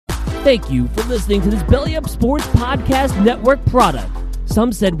Thank you for listening to this Belly Up Sports Podcast Network product.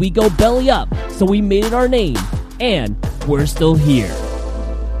 Some said we go belly up, so we made it our name, and we're still here.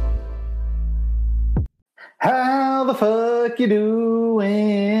 How the fuck you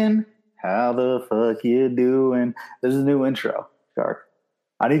doing? How the fuck you doing? There's a new intro, Shark.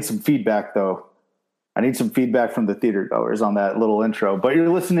 I need some feedback, though. I need some feedback from the theater goers on that little intro. But you're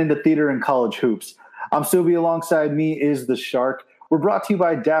listening to Theater and College Hoops. I'm Subi. Alongside me is the Shark. We're brought to you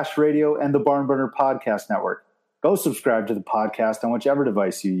by Dash Radio and the Barn Burner Podcast Network. Go subscribe to the podcast on whichever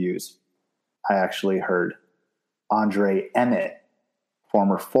device you use. I actually heard Andre Emmett,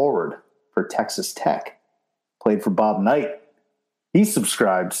 former forward for Texas Tech, played for Bob Knight. He's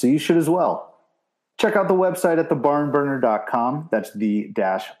subscribed, so you should as well. Check out the website at thebarnburner.com. That's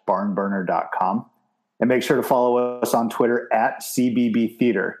the-barnburner.com. And make sure to follow us on Twitter at CBB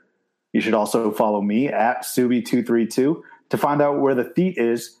Theater. You should also follow me at Subi232 to find out where the Theat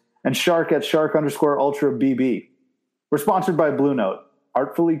is, and Shark at Shark_UltraBB. We're sponsored by Blue Note,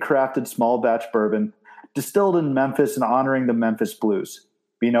 artfully crafted small batch bourbon, distilled in Memphis and honoring the Memphis Blues.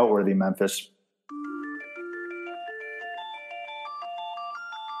 Be noteworthy, Memphis.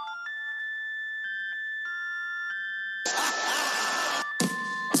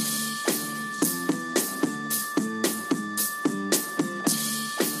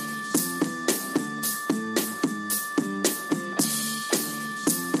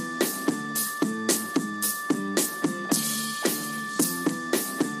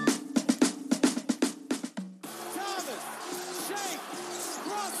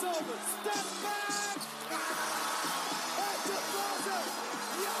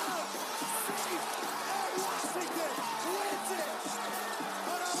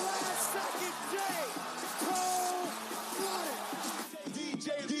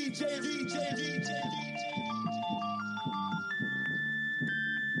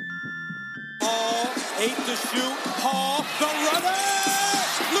 Eight to shoot. Paul, the runner.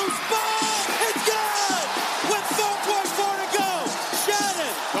 Loose ball. It's good. With 4.4 to go.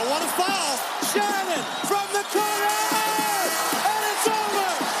 Shannon. Don't want to foul. Shannon from the corner. And it's over.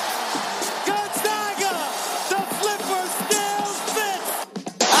 Gonzaga. The flipper still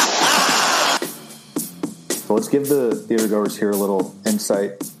fits. So let's give the theater goers here a little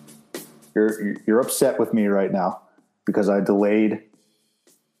insight. You're upset with me right now because I delayed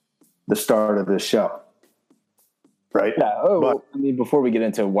the start of this show. Right. Yeah. Before we get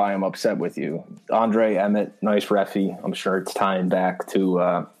into why I'm upset with you, Andre Emmett, nice referee. I'm sure it's tying back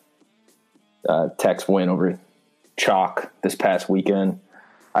to Tech's win over Chalk this past weekend.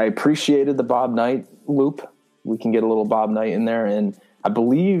 I appreciated the Bob Knight loop. We can get a little Bob Knight in there, and I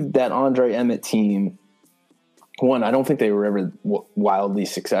believe that Andre Emmett team. One, I don't think they were ever wildly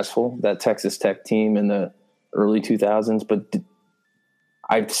successful. That Texas Tech team in the early 2000s, but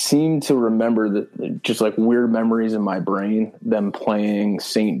I seem to remember that just like weird memories in my brain, them playing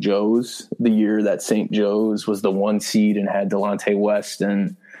St. Joe's the year that St. Joe's was the 1 seed and had Delonte West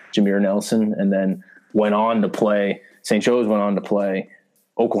and Jameer Nelson, and then St. Joe's went on to play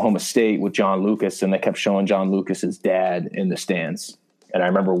Oklahoma State with John Lucas, and they kept showing John Lucas's dad in the stands. And I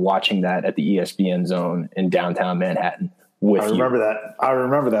remember watching that at the ESPN zone in downtown Manhattan. I remember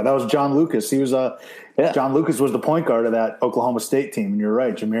that. That was John Lucas. He was John Lucas was the point guard of that Oklahoma State team. And you're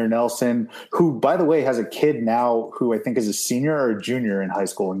right, Jameer Nelson, who, by the way, has a kid now who I think is a senior or a junior in high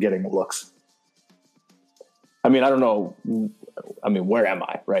school and getting looks. I mean, I don't know. I mean, where am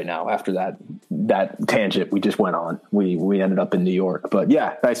I right now after that tangent we just went on? We ended up in New York. But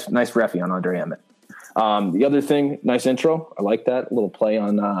yeah, nice reffy on Andre Emmett. The other thing, nice intro. I like that. A little play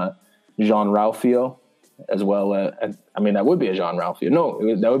on Jean Ralphio. As well, that would be a John Ralphio.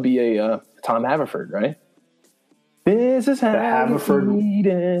 No, that would be a Tom Haverford, right? This is how Haverford.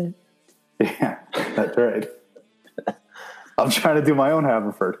 Yeah, that's right. I'm trying to do my own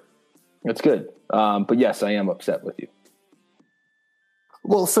Haverford. That's good. But yes, I am upset with you.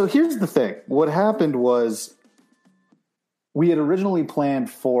 Well, so here's the thing. What happened was we had originally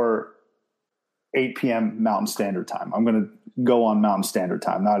planned for 8 p.m. Mountain Standard Time. I'm going to go on Mountain Standard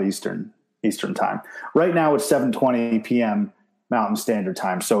Time, not Eastern time. Right now it's 7:20 p.m. Mountain Standard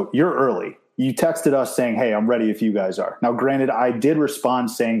Time. So you're early. You texted us saying, hey, I'm ready if you guys are. Now, granted, I did respond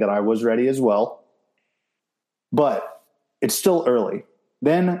saying that I was ready as well, but it's still early.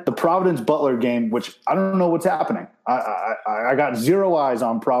 Then the Providence-Butler game, which I don't know what's happening. I got zero eyes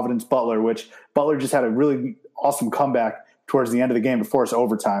on Providence-Butler, which Butler just had a really awesome comeback towards the end of the game to force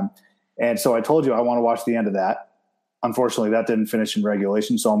overtime. And so I told you I want to watch the end of that. Unfortunately, that didn't finish in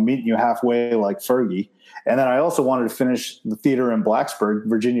regulation, so I'm meeting you halfway like Fergie. And then I also wanted to finish the theater in Blacksburg.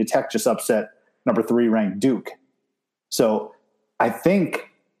 Virginia Tech just upset number 3 ranked Duke. So I think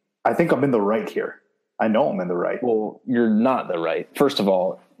I think I'm in the right here. I know I'm in the right. Well, you're not the right. First of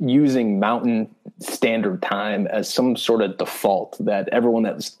all, using Mountain Standard Time as some sort of default that everyone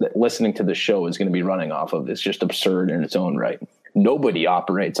that's listening to the show is going to be running off of is just absurd in its own right. Nobody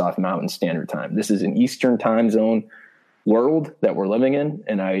operates off Mountain Standard Time. This is an Eastern time zone world that we're living in,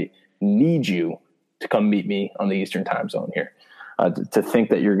 and I need you to come meet me on the Eastern time zone here. To think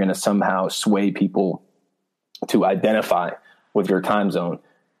that you're going to somehow sway people to identify with your time zone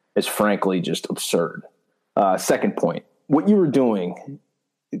is frankly just absurd. Second point, what you were doing,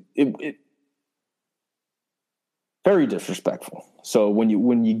 it very disrespectful. So when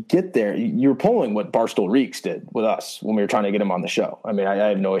you get there, you're pulling what Barstool Reeks did with us when we were trying to get him on the show. I mean, I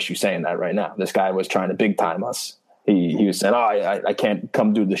have no issue saying that right now. This guy was trying to big time us. He was saying, I can't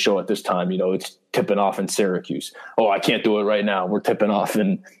come do the show at this time. It's tipping off in Syracuse. Oh, I can't do it right now. We're tipping off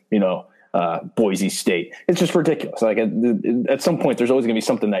in, Boise State. It's just ridiculous. Like at some point, there's always going to be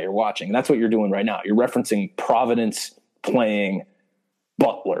something that you're watching. And that's what you're doing right now. You're referencing Providence playing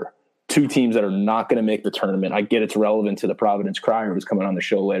Butler, two teams that are not going to make the tournament. I get it's relevant to the Providence Crier who's coming on the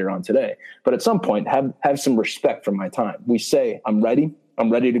show later on today. But at some point, have some respect for my time. We say, I'm ready. I'm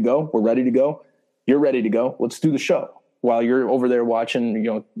ready to go. We're ready to go. You're ready to go. Let's do the show while you're over there watching,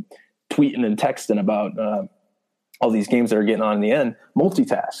 tweeting and texting about all these games that are getting on in the end.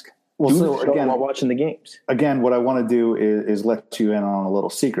 Multitask. Well, so again, while watching the games. Again, what I want to do is let you in on a little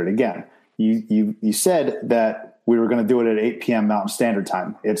secret. Again, you said that we were going to do it at 8 p.m. Mountain Standard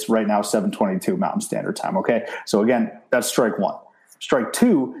Time. It's right now 7:22 Mountain Standard Time. Okay, so again, that's strike one. Strike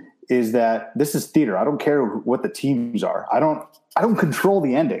two is that this is theater. I don't care what the teams are. I don't control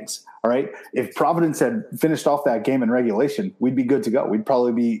the endings. All right. If Providence had finished off that game in regulation, we'd be good to go. We'd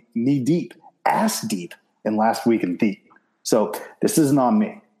probably be knee deep, ass deep in last week in Theat. So this isn't on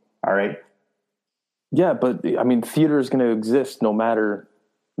me. All right. Yeah, but I mean, theater is going to exist no matter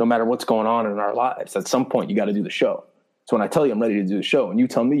what's going on in our lives. At some point, you got to do the show. So when I tell you I'm ready to do the show, and you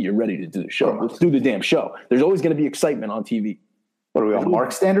tell me you're ready to do the show, let's do the damn show. There's always going to be excitement on TV. What are we on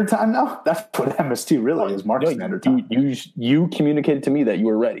Mark Standard Time now? That's what MS2 really is. Mark Standard Time. You communicated to me that you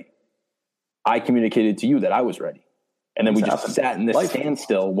were ready. I communicated to you that I was ready. And then we just sat in this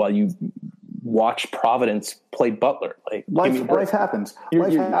standstill while you watch Providence play Butler. Like life happens.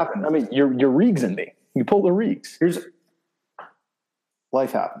 Life happens. I mean, you're Reegsing me. You pull the Reegs.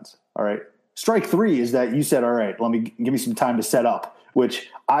 Life happens. All right. Strike three is that you said, all right, give me some time to set up, which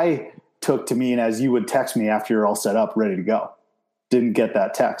I took to mean as you would text me after you're all set up, ready to go. Didn't get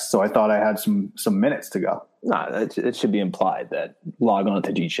that text. So I thought I had some minutes to go. Nah, it should be implied that log on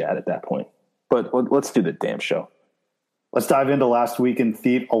to G-Chat at that point. But let's do the damn show. Let's dive into last week in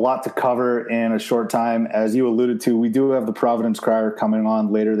Theat. A lot to cover in a short time. As you alluded to, we do have the Providence Crier coming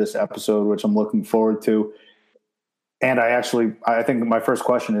on later this episode, which I'm looking forward to. And I think my first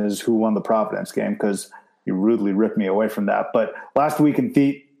question is who won the Providence game, because you rudely ripped me away from that. But last week in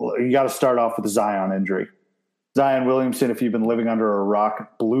Theat, you got to start off with the Zion injury. Zion Williamson, if you've been living under a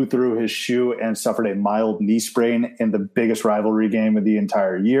rock, blew through his shoe and suffered a mild knee sprain in the biggest rivalry game of the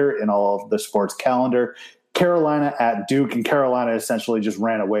entire year in all of the sports calendar. Carolina at Duke, and Carolina essentially just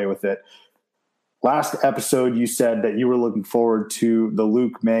ran away with it. Last episode, you said that you were looking forward to the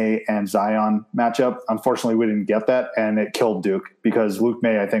Luke May and Zion matchup. Unfortunately, we didn't get that, and it killed Duke because Luke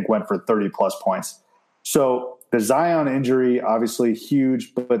May, I think, went for 30-plus points. So the Zion injury, obviously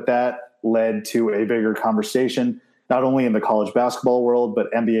huge, but that led to a bigger conversation, not only in the college basketball world,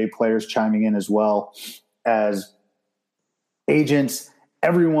 but NBA players chiming in as well as agents,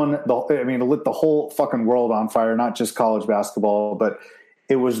 everyone. It lit the whole fucking world on fire, not just college basketball, but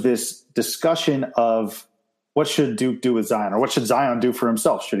it was this discussion of what should Duke do with Zion, or what should Zion do for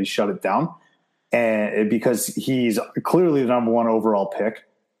himself? Should he shut it down? And because he's clearly the number one overall pick,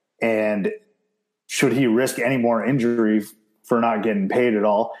 and should he risk any more injury for not getting paid at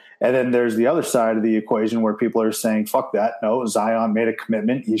all? And then there's the other side of the equation where people are saying, fuck that. No, Zion made a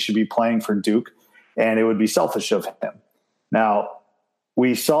commitment. He should be playing for Duke, and it would be selfish of him. Now,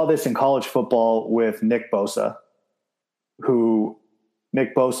 we saw this in college football with Nick Bosa,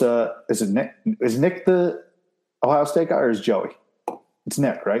 is Nick the Ohio State guy, or is Joey? It's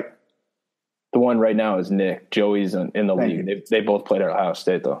Nick, right? The one right now is Nick. Joey's in the league. They both played at Ohio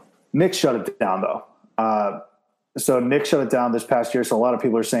State, though. Nick shut it down, though. So Nick shut it down this past year, so a lot of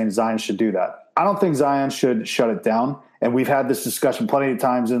people are saying Zion should do that. I don't think Zion should shut it down, and we've had this discussion plenty of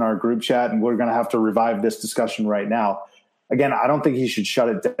times in our group chat, and we're going to have to revive this discussion right now. Again, I don't think he should shut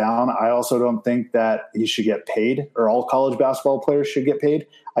it down. I also don't think that he should get paid, or all college basketball players should get paid.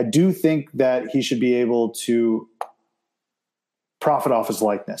 I do think that he should be able to profit off his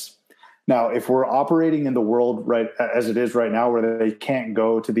likeness. Now, if we're operating in the world right as it is right now where they can't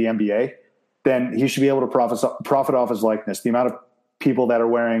go to the NBA, then he should be able to profit off his likeness. The amount of people that are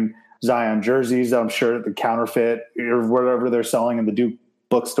wearing Zion jerseys, I'm sure the counterfeit or whatever they're selling in the Duke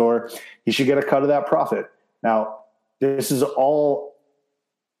bookstore, he should get a cut of that profit. Now, this is all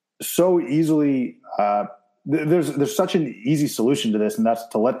so easily there's such an easy solution to this, and that's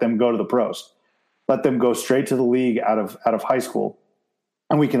to let them go to the pros. Let them go straight to the league out of high school,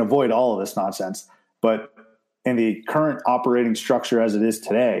 and we can avoid all of this nonsense. But in the current operating structure as it is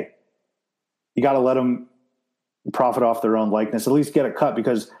today, you got to let them profit off their own likeness, at least get a cut,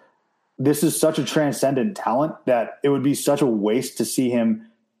 because this is such a transcendent talent that it would be such a waste to see him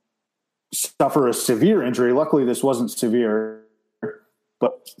suffer a severe injury. Luckily, this wasn't severe,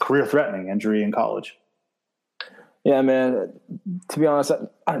 but career-threatening injury in college. Yeah, man, to be honest,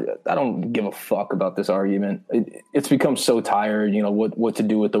 I don't give a fuck about this argument. It's become so tired, what to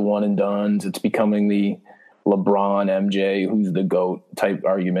do with the one and dones. It's becoming the LeBron, MJ, who's the GOAT type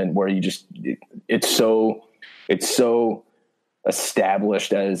argument where it's so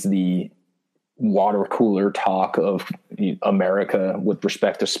established as the water cooler talk of America with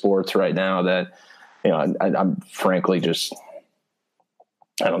respect to sports right now that, I'm frankly just,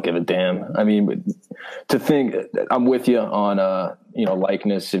 I don't give a damn. I mean, to think, I'm with you on,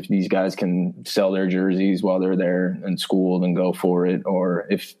 likeness. If these guys can sell their jerseys while they're there in school, then go for it. Or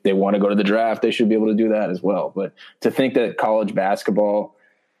if they want to go to the draft, they should be able to do that as well. But to think that college basketball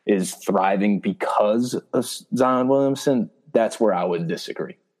is thriving because of Zion Williamson, that's where I would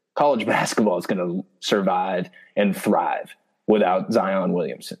disagree. College basketball is going to survive and thrive without Zion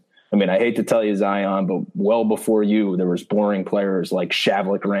Williamson. I mean, I hate to tell you, Zion, but well before you, there was boring players like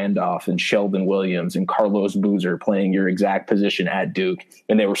Shavlik Randolph and Sheldon Williams and Carlos Boozer playing your exact position at Duke,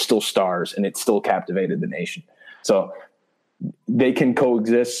 and they were still stars, and it still captivated the nation. So they can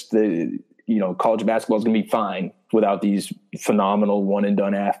coexist. College basketball is going to be fine without these phenomenal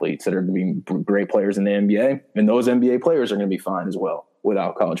one-and-done athletes that are going to be great players in the NBA, and those NBA players are going to be fine as well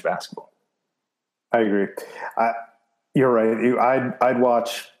without college basketball. I agree. You're right. I'd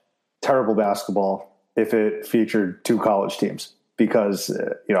watch terrible basketball if it featured two college teams, because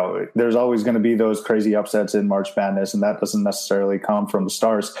there's always going to be those crazy upsets in March Madness, and that doesn't necessarily come from the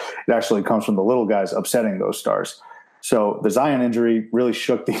stars. It actually comes from the little guys upsetting those stars. So the Zion injury really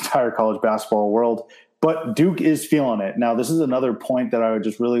shook the entire college basketball world, but Duke is feeling it. Now, this is another point that I would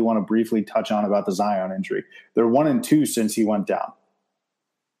just really want to briefly touch on about the Zion injury. They're 1-2 since he went down.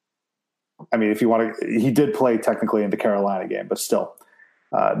 I mean, he did play technically in the Carolina game, but still.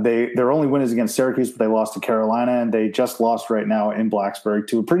 Their only win is against Syracuse, but they lost to Carolina, and they just lost right now in Blacksburg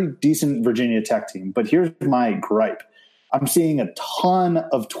to a pretty decent Virginia Tech team. But here's my gripe. I'm seeing a ton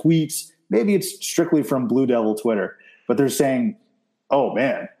of tweets. Maybe it's strictly from Blue Devil Twitter, but they're saying, oh,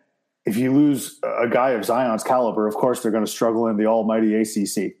 man, if you lose a guy of Zion's caliber, of course they're going to struggle in the almighty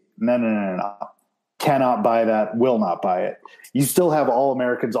ACC. No. Cannot buy that, will not buy it. You still have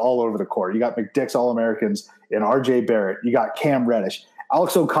All-Americans all over the court. You got McDick's All-Americans and R.J. Barrett. You got Cam Reddish.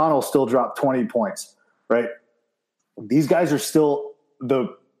 Alex O'Connell still dropped 20 points, right? These guys are still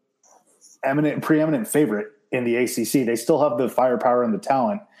the preeminent favorite in the ACC. They still have the firepower and the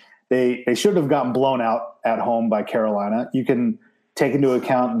talent. They should have gotten blown out at home by Carolina. You can take into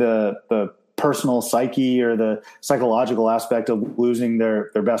account the personal psyche or the psychological aspect of losing their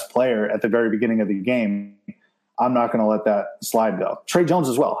best player at the very beginning of the game. I'm not going to let that slide though. Trey Jones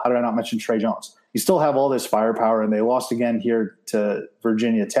as well. How did I not mention Trey Jones? You still have all this firepower, and they lost again here to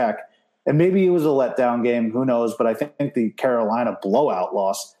Virginia Tech. And maybe it was a letdown game. Who knows? But I think the Carolina blowout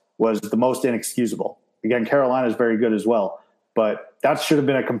loss was the most inexcusable. Again, Carolina is very good as well, but that should have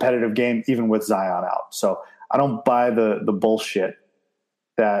been a competitive game even with Zion out. So I don't buy the bullshit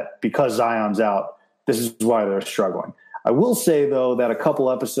that because Zion's out, this is why they're struggling. I will say, though, that a couple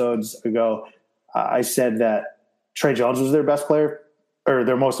episodes ago, I said that Trey Jones was their best player or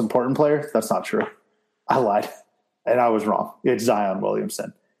their most important player. That's not true. I lied, and I was wrong. It's Zion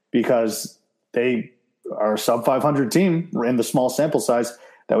Williamson, because they are a sub-500 team in the small sample size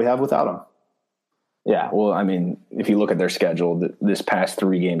that we have without him. Yeah, well, I mean, if you look at their schedule, this past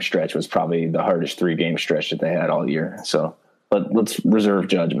 3-game stretch was probably the hardest 3-game stretch that they had all year. So let's reserve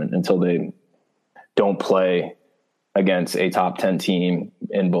judgment until they don't play against a top 10 team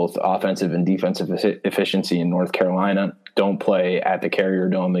in both offensive and defensive efficiency in North Carolina. Don't play at the Carrier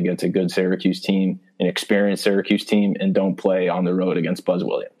Dome against a good Syracuse team, an experienced Syracuse team, and don't play on the road against Buzz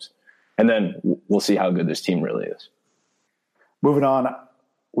Williams. And then we'll see how good this team really is. Moving on,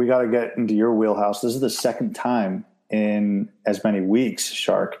 we got to get into your wheelhouse. This is the second time in as many weeks,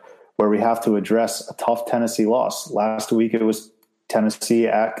 Shark, where we have to address a tough Tennessee loss. Last week it was Tennessee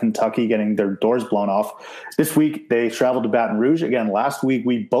at Kentucky, getting their doors blown off. This week, they traveled to Baton Rouge. Again, last week,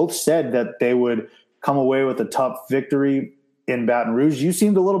 we both said that they would come away with a tough victory in Baton Rouge. You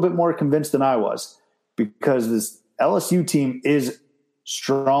seemed a little bit more convinced than I was, because this LSU team is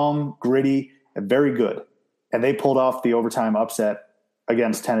strong, gritty, and very good. And they pulled off the overtime upset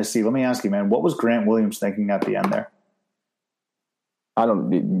against Tennessee. Let me ask you, man, what was Grant Williams thinking at the end there?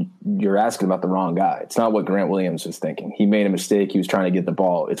 You're asking about the wrong guy. It's not what Grant Williams was thinking. He made a mistake. He was trying to get the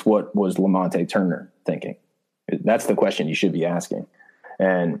ball. It's what was Lamonte Turner thinking. That's the question you should be asking.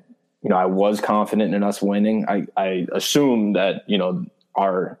 And, I was confident in us winning. I assume that,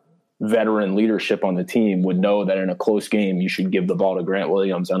 our veteran leadership on the team would know that in a close game, you should give the ball to Grant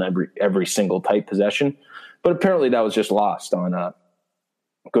Williams on every single tight possession. But apparently that was just lost on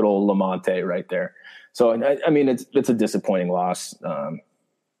good old Lamonte right there. So, I mean, it's a disappointing loss.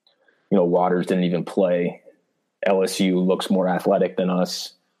 Waters didn't even play. LSU looks more athletic than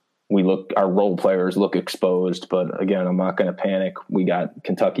us. Our role players look exposed, but again, I'm not going to panic. We got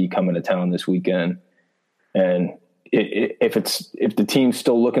Kentucky coming to town this weekend. And if the team's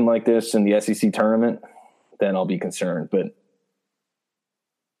still looking like this in the SEC tournament, then I'll be concerned. But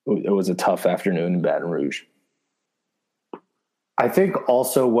it was a tough afternoon in Baton Rouge. I think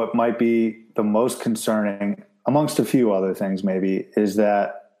also what might be the most concerning, amongst a few other things maybe, is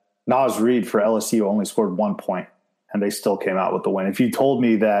that Naz Reid for LSU only scored 1 point, and they still came out with the win. If you told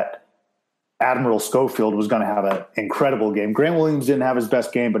me that Admiral Schofield was going to have an incredible game, Grant Williams didn't have his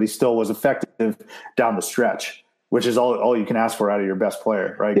best game, but he still was effective down the stretch, which is all you can ask for out of your best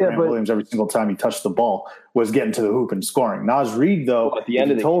player, right? Yeah, Grant Williams, every single time he touched the ball, was getting to the hoop and scoring. Naz Reid, though, at the end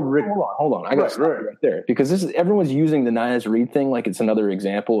of the told Rick, hold on, I got to stop right there, because everyone's using the Naz Reid thing like it's another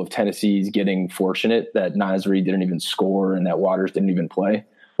example of Tennessee's getting fortunate that Naz Reid didn't even score and that Waters didn't even play.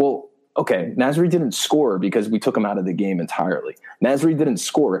 Well, okay, Naz Reid didn't score because we took him out of the game entirely. Naz Reid didn't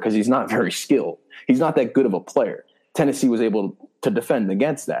score because he's not very skilled. He's not that good of a player. Tennessee was able to defend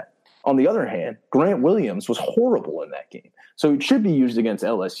against that. On the other hand, Grant Williams was horrible in that game. So it should be used against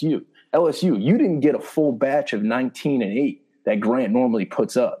LSU. LSU, you didn't get a full batch of 19 and 8 that Grant normally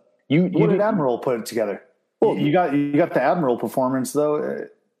puts up. What did Admiral put together? Well, you got the Admiral performance, though,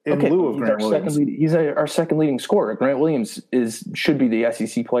 in lieu of Grant Williams. He's our second leading scorer. Grant Williams should be the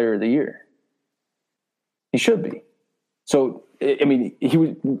SEC Player of the Year. He should be. So, I mean, he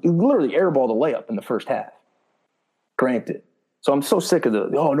literally airballed a layup in the first half. Granted. So I'm so sick of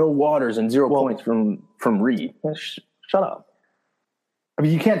no Waters and 0 points from Reed. Shut up. I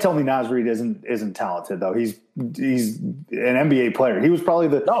mean, you can't tell me Naz Reid isn't talented, though. He's an NBA player. He's probably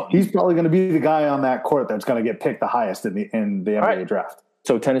going to be the guy on that court that's going to get picked the highest in the NBA draft.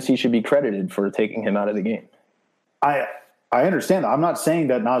 So Tennessee should be credited for taking him out of the game. I understand that. I'm not saying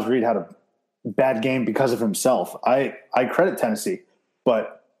that Naz Reid had a bad game because of himself. I credit Tennessee,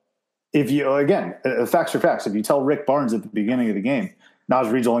 but if you, again, facts are facts. If you tell Rick Barnes at the beginning of the game, Naz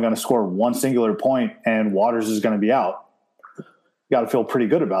Reid's only going to score one singular point and Waters is going to be out, you got to feel pretty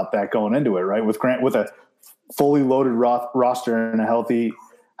good about that going into it, right? With a fully loaded roster and a healthy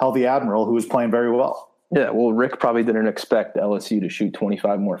Admiral who was playing very well. Yeah, well, Rick probably didn't expect LSU to shoot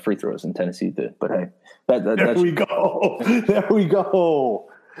 25 more free throws than Tennessee did. But hey, there we go. There we go.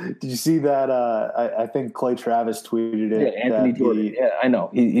 Did you see that? I think Clay Travis tweeted it. Yeah, Anthony Jordan. Yeah, I know.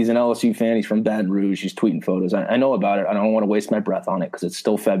 He's an LSU fan. He's from Baton Rouge. He's tweeting photos. I know about it. I don't want to waste my breath on it because it's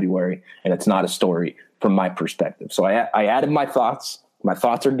still February and it's not a story from my perspective. So I added my thoughts. My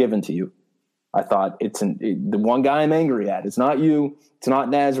thoughts are given to you. I thought the one guy I'm angry at. It's not you. It's not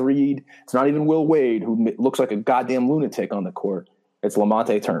Naz Reid. It's not even Will Wade, who looks like a goddamn lunatic on the court. It's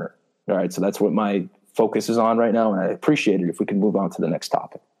Lamonte Turner. All right, so that's what my focus is on right now, and I appreciate it if we can move on to the next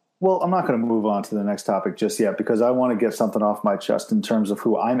topic. Well, I'm not going to move on to the next topic just yet because I want to get something off my chest in terms of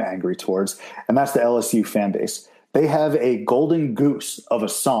who I'm angry towards, and that's the LSU fan base. They have a golden goose of a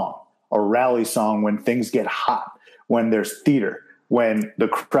song, a rally song when things get hot, when there's theater, when the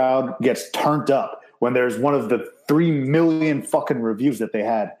crowd gets turned up, when there's one of the 3 million fucking reviews that they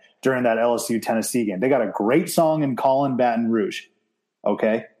had during that LSU-Tennessee game. They got a great song in Colin Baton Rouge,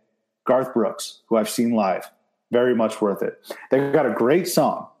 okay? Garth Brooks, who I've seen live, very much worth it. They got a great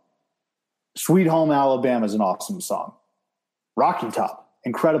song. Sweet Home Alabama is an awesome song. Rocky Top,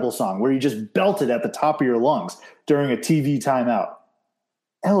 incredible song where you just belt it at the top of your lungs during a TV timeout.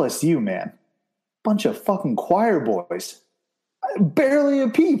 LSU, man, bunch of fucking choir boys. Barely a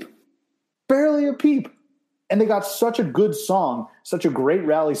peep. And they got such a good song, such a great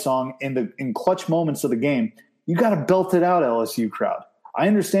rally song in clutch moments of the game. You got to belt it out, LSU crowd. I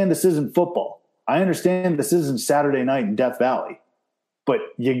understand this isn't football. I understand this isn't Saturday night in Death Valley. But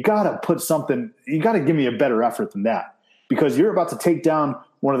you got to put something – you got to give me a better effort than that because you're about to take down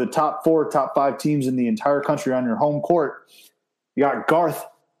one of the top 4, top 5 teams in the entire country on your home court. You got Garth.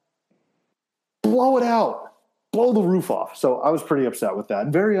 Blow it out. Blow the roof off. So I was pretty upset with that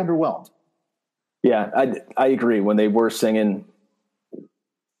and very underwhelmed. Yeah, I agree. When they were singing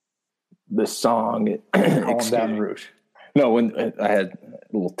the song, Baton Rouge. No, when I had a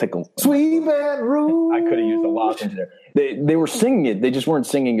little tickle. Sweet Baton Rouge. I could have used a lozenge there. They were singing it. They just weren't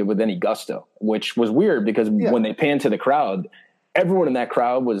singing it with any gusto, which was weird because when they panned to the crowd, everyone in that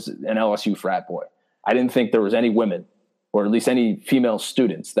crowd was an LSU frat boy. I didn't think there was any women or at least any female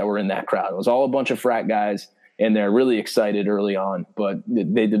students that were in that crowd. It was all a bunch of frat guys, and they're really excited early on, but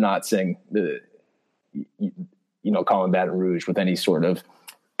they did not sing calling Baton Rouge with any sort of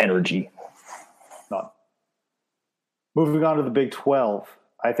energy. None. Moving on to the Big 12,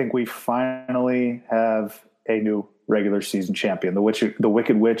 I think we finally have a new regular season champion. The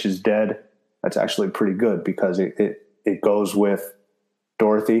Wicked Witch is dead. That's actually pretty good because it goes with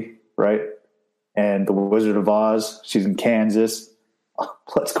Dorothy, right? And the Wizard of Oz. She's in Kansas.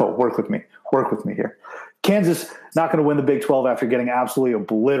 Let's go. Work with me. Work with me here. Kansas not going to win the Big 12 after getting absolutely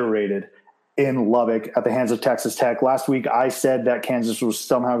obliterated in Lubbock at the hands of Texas Tech. Last week, I said that Kansas was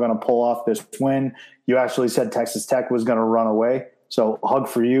somehow going to pull off this win. You actually said Texas Tech was going to run away. So hug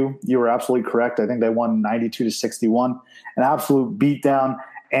for you. You were absolutely correct. I think they won 92-61, an absolute beatdown.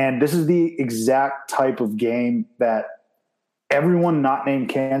 And this is the exact type of game that everyone not named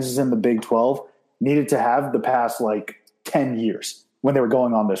Kansas in the Big 12 needed to have the past 10 years when they were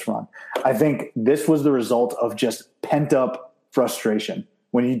going on this run. I think this was the result of just pent up frustration.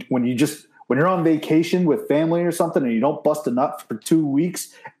 When you're on vacation with family or something and you don't bust a nut for 2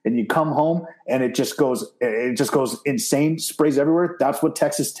 weeks and you come home and it just goes insane, sprays everywhere. That's what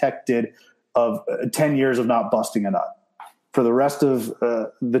Texas Tech did of 10 years of not busting a nut. For the rest of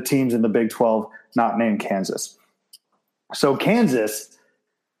the teams in the Big 12, not named Kansas. So Kansas,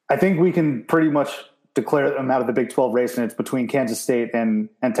 I think we can pretty much declare them out of the Big 12 race, and it's between Kansas State and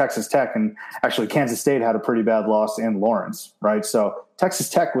Texas Tech. And actually, Kansas State had a pretty bad loss in Lawrence, right? So Texas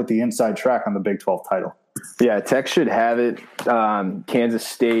Tech with the inside track on the Big 12 title. Yeah, Tech should have it. Kansas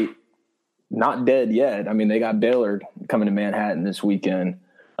State, not dead yet. I mean, they got Baylor coming to Manhattan this weekend.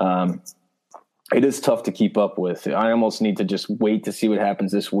 It is tough to keep up with. I almost need to just wait to see what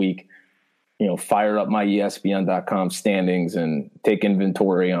happens this week. Fire up my ESPN.com standings and take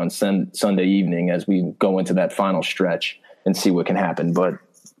inventory on Sunday evening as we go into that final stretch and see what can happen. But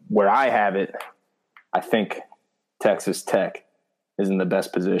where I have it, I think Texas Tech is in the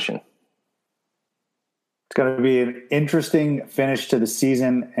best position. It's going to be an interesting finish to the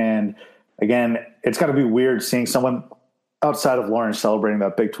season. And again, it's going to be weird seeing someone outside of Lawrence celebrating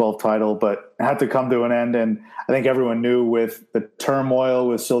that Big 12 title, but it had to come to an end. And I think everyone knew with the turmoil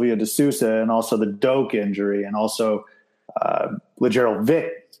with Sylvia DeSouza and also the Doak injury and also LeGerald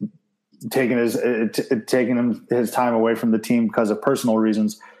Vick taking his time away from the team because of personal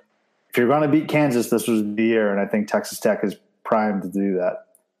reasons. If you're going to beat Kansas, this was the year. And I think Texas Tech is primed to do that.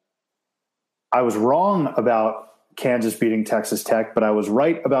 I was wrong about Kansas beating Texas Tech, but I was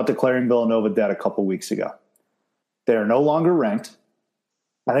right about declaring Villanova dead a couple weeks ago. They are no longer ranked.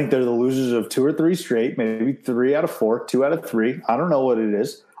 I think they're the losers of 2 or 3 straight, maybe 3 out of 4, 2 out of 3. I don't know what it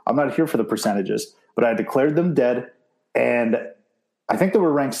is. I'm not here for the percentages, but I declared them dead. And I think they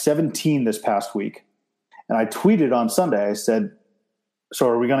were ranked 17 this past week. And I tweeted on Sunday, I said, so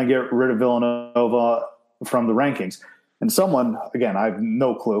are we going to get rid of Villanova from the rankings? And someone, again, I have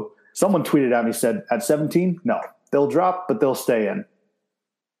no clue. Someone tweeted at me, said, at 17, no, they'll drop, but they'll stay in.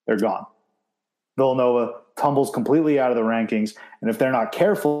 They're gone. Villanova tumbles completely out of the rankings. And if they're not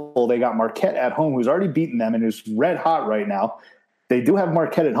careful, they got Marquette at home, who's already beaten them and who's red hot right now. They do have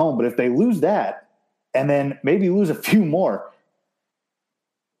Marquette at home, but if they lose that and then maybe lose a few more,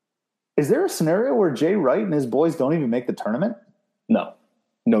 is there a scenario where Jay Wright and his boys don't even make the tournament?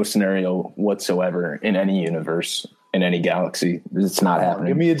 No scenario whatsoever in any universe, in any galaxy. It's not happening.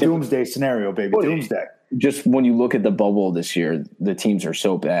 Give me a doomsday scenario, baby. Doomsday. Just when you look at the bubble this year, the teams are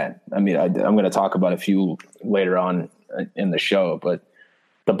so bad. I mean, I'm going to talk about a few later on in the show, but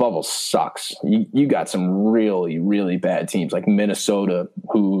the bubble sucks. You got some really, really bad teams like Minnesota,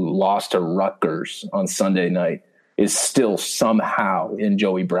 who lost to Rutgers on Sunday night, is still somehow in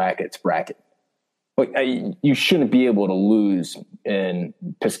Joey Brackett's bracket. Like, you shouldn't be able to lose in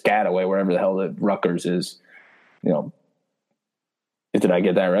Piscataway, wherever the hell the Rutgers is. Did I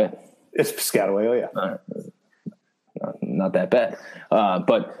get that right? It's Piscataway, oh yeah. Not that bad.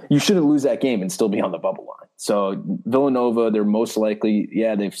 But you shouldn't lose that game and still be on the bubble line. So Villanova, they're most likely,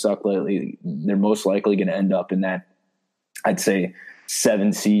 they've sucked lately. They're most likely going to end up in that, I'd say,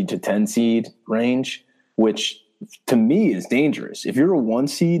 7 seed to 10 seed range, which to me is dangerous. If you're a 1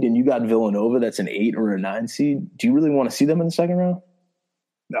 seed and you got Villanova that's an 8 or a 9 seed, do you really want to see them in the second round?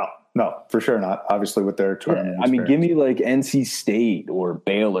 No, for sure not. Obviously, with their tournament experience. Give me like NC State or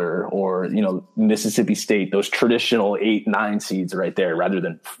Baylor or, Mississippi State, those traditional 8, 9 seeds right there rather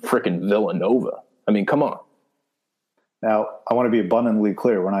than frickin' Villanova. I mean, come on. Now, I want to be abundantly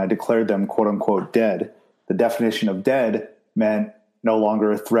clear. When I declared them, quote unquote, dead, the definition of dead meant no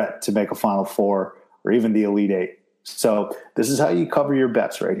longer a threat to make a Final Four or even the Elite Eight. So this is how you cover your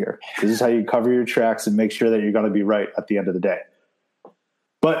bets right here. This is how you cover your tracks and make sure that you're going to be right at the end of the day.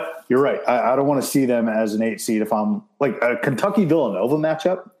 But you're right. I don't want to see them as an 8 seed if I'm like a Kentucky-Villanova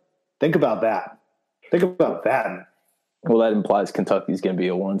matchup. Think about that. Well, that implies Kentucky's going to be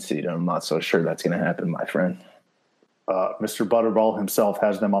a 1 seed, and I'm not so sure that's going to happen, my friend. Mr. Butterball himself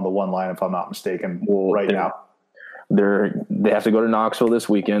has them on the 1 line, if I'm not mistaken, now. They have to go to Knoxville this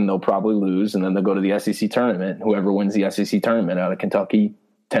weekend. They'll probably lose, and then they'll go to the SEC tournament. Whoever wins the SEC tournament out of Kentucky,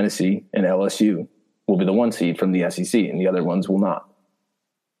 Tennessee, and LSU will be the 1 seed from the SEC, and the other ones will not.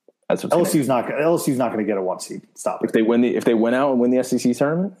 That's what's LSU's not going to get a 1 seed. Stop it. If they win out and win the SEC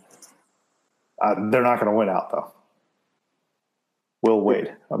tournament, they're not going to win out though. Will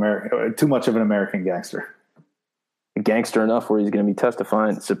Wade, too much of an American gangster. Gangster enough where he's going to be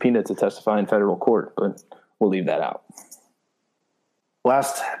subpoenaed to testify in federal court, but we'll leave that out.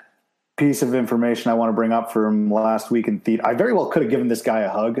 Last piece of information I want to bring up from last week in FEAT. I very well could have given this guy a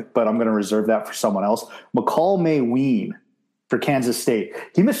hug, but I'm going to reserve that for someone else. McCall Mayween for Kansas State.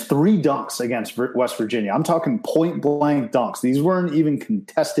 He missed 3 dunks against West Virginia. I'm talking point-blank dunks. These weren't even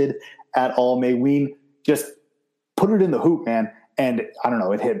contested at all. Mayween just put it in the hoop, man. And I don't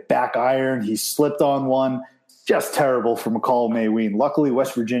know, it hit back iron. He slipped on one. Just terrible for McCall Mayween. Luckily,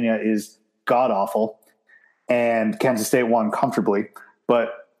 West Virginia is god-awful, and Kansas State won comfortably.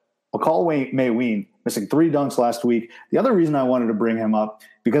 But McCall Mayween missing 3 dunks last week. The other reason I wanted to bring him up,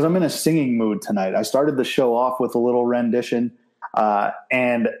 because I'm in a singing mood tonight. I started the show off with a little rendition,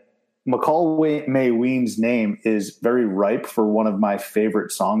 and McCall Mayween's name is very ripe for one of my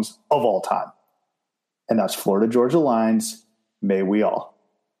favorite songs of all time, and that's Florida Georgia Line's May We All.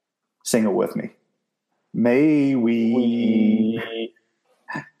 Sing it with me. May we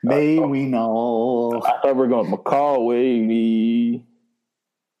know. I thought we were going McCall Wade.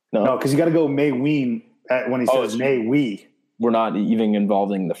 No, because you got to go Mayween when he says May we. We're not even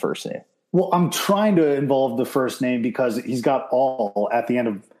involving the first name. Well, I'm trying to involve the first name because he's got all at the end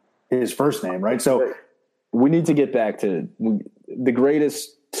of his first name, right? So we need to get back to the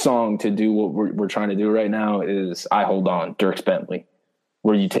greatest song to do what we're trying to do right now is I Hold On, Dierks Bentley,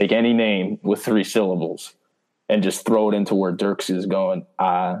 where you take any name with 3 syllables and just throw it into where Dierks is going.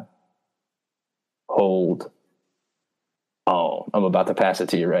 I hold on. I'm about to pass it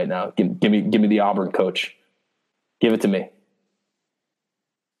to you right now. Give me the Auburn coach. Give it to me.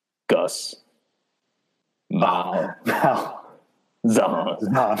 Gus. Mal. Zahn.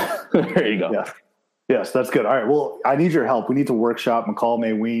 There you go. Yeah. Yes, that's good. All right. Well, I need your help. We need to workshop McCall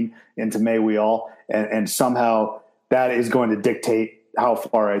Mayween into May We All, and somehow that is going to dictate how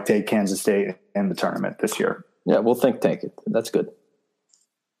far I take Kansas State in the tournament this year. Yeah, we'll think tank it. That's good.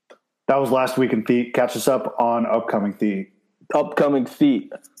 That was last week in FEAT. Catch us up on upcoming FEAT. I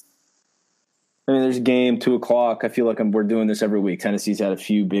mean, there's a game, 2:00. I feel like we're doing this every week. Tennessee's had a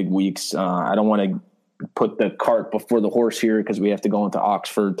few big weeks. I don't want to put the cart before the horse here because we have to go into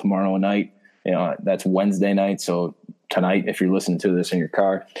Oxford tomorrow night. That's Wednesday night, so tonight if you're listening to this in your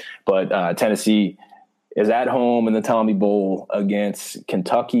car. But Tennessee is at home in the Tommy Bowl against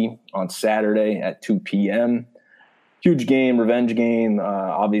Kentucky on Saturday at 2 p.m. Huge game, revenge game.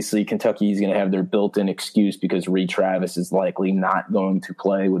 Obviously, Kentucky is going to have their built-in excuse because Reed Travis is likely not going to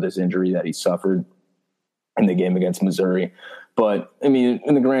play with his injury that he suffered in the game against Missouri. But, I mean,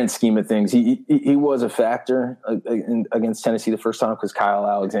 in the grand scheme of things, he was a factor against Tennessee the first time because Kyle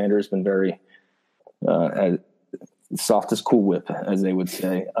Alexander has been very soft as Cool Whip, as they would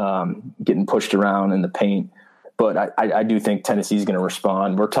say, getting pushed around in the paint. But I do think Tennessee is going to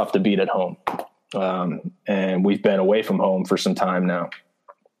respond. We're tough to beat at home. And we've been away from home for some time now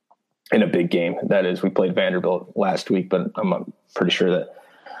in a big game. That is, we played Vanderbilt last week, but I'm pretty sure that,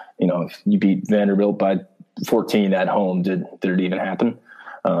 if you beat Vanderbilt by 14 at home, did it even happen?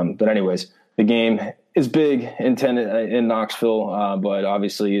 But anyways, the game is big in Knoxville, but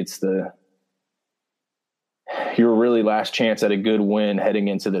obviously it's your really last chance at a good win heading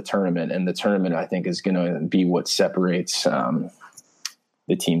into the tournament. And the tournament, I think, is going to be what separates the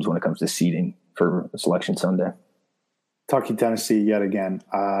teams when it comes to seeding for Selection Sunday. Kentucky, Tennessee, yet again.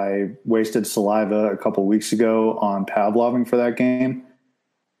 I wasted saliva a couple weeks ago on Pavloving for that game.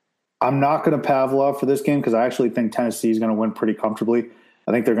 I'm not going to Pavlov for this game because I actually think Tennessee is going to win pretty comfortably.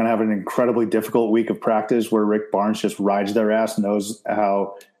 I think they're going to have an incredibly difficult week of practice where Rick Barnes just rides their ass, knows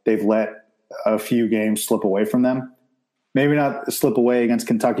how they've let a few games slip away from them. Maybe not slip away against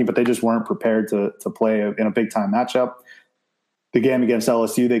Kentucky, but they just weren't prepared to play in a big-time matchup. The game against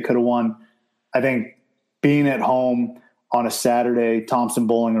LSU, they could have won. I think being at home on a Saturday, Thompson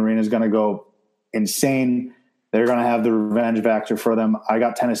Bowling Arena is going to go insane. They're going to have the revenge factor for them. I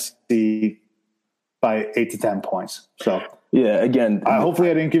got Tennessee by 8 to 10 points. So, yeah, again,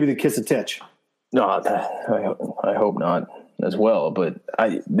 hopefully I didn't give you the kiss of titch. No, I hope not as well. But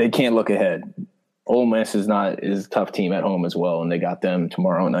they can't look ahead. Ole Miss is a tough team at home as well, and they got them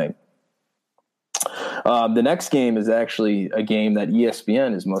tomorrow night. The next game is actually a game that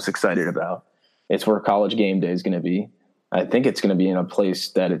ESPN is most excited about. It's where College Game Day is going to be. I think it's going to be in a place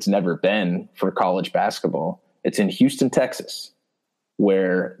that it's never been for college basketball. It's in Houston, Texas,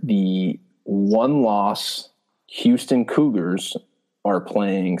 where the one-loss Houston Cougars are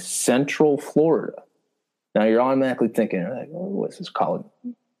playing Central Florida. Now, you're automatically thinking, like, oh, what's this, college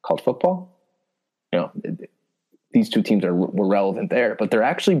football? You know, these two teams were relevant there, but they're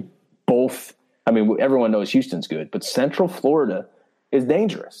actually both. I mean, everyone knows Houston's good, but Central Florida is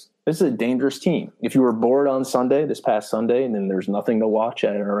dangerous. This is a dangerous team. If you were bored on Sunday, this past Sunday, and then there's nothing to watch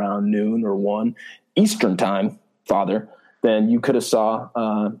at around noon or 1 Eastern time, Father, then you could have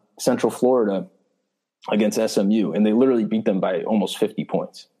saw Central Florida against SMU, and they literally beat them by almost 50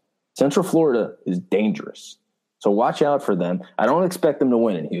 points. Central Florida is dangerous. So watch out for them. I don't expect them to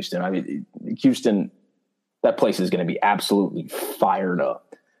win in Houston. I mean, Houston, that place is going to be absolutely fired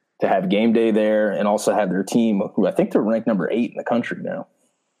up to have game day there and also have their team, who I think they're ranked number 8 in the country now,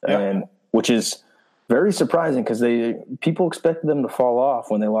 and which is very surprising because people expected them to fall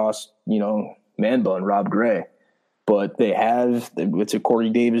off when they lost, man bun Rob Gray, but it's a Corey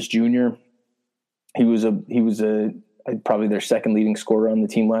Davis Jr. He was probably their second leading scorer on the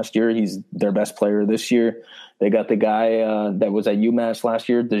team last year. He's their best player this year. They got the guy that was at UMass last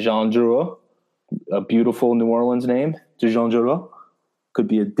year, DeJon Jarreau, a beautiful New Orleans name, DeJon Jarreau. Could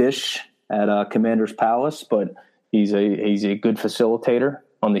be a dish at Commander's Palace, but he's a good facilitator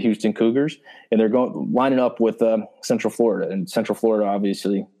on the Houston Cougars, and they're lining up with Central Florida. And Central Florida,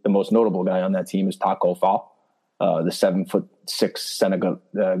 obviously, the most notable guy on that team is Taco Fall, the 7'6" Senegal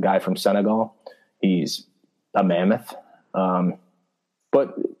guy from Senegal. He's a mammoth,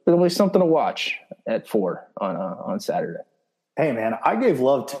 but it'll be something to watch at 4 on Saturday. Hey, man, I gave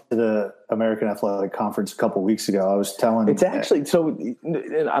love to the American Athletic Conference a couple weeks ago. I was telling it's actually so.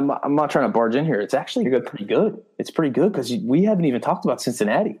 I'm not trying to barge in here. It's actually pretty good. It's pretty good because we haven't even talked about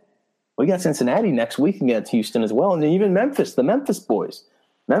Cincinnati. We got Cincinnati next week against Houston as well, and then even Memphis, the Memphis boys.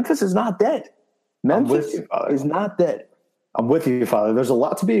 Memphis is not dead. Memphis is not dead. I'm with you, Father. There's a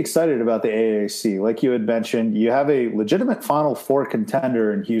lot to be excited about the AAC. Like you had mentioned, you have a legitimate Final Four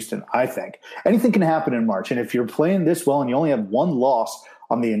contender in Houston, I think. Anything can happen in March. And if you're playing this well and you only have one loss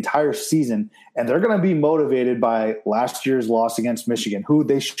on the entire season, and they're going to be motivated by last year's loss against Michigan, who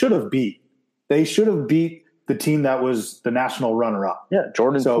they should have beat. They should have beat the team that was the national runner-up. Yeah,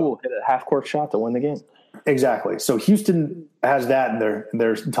 Jordan Poole hit a half-court shot to win the game. Exactly. So Houston has that in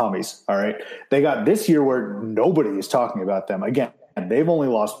their tummies. All right. They got this year where nobody is talking about them. Again, they've only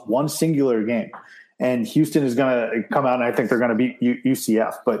lost one singular game. And Houston is going to come out, and I think they're going to beat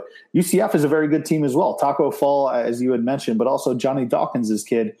UCF. But UCF is a very good team as well. Taco Fall, as you had mentioned, but also Johnny Dawkins'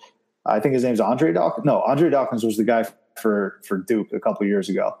 kid. I think his name's Andre Dawkins. No, Andre Dawkins was the guy for Duke a couple years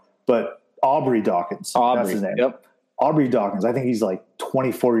ago. But Aubrey Dawkins, that's his name. Yep. Aubrey Dawkins, I think he's like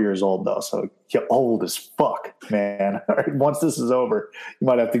 24 years old, though, so you're old as fuck, man. Once this is over, you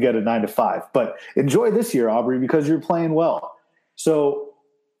might have to get a 9 to 5. But enjoy this year, Aubrey, because you're playing well. So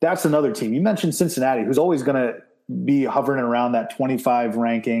that's another team. You mentioned Cincinnati, who's always going to be hovering around that 25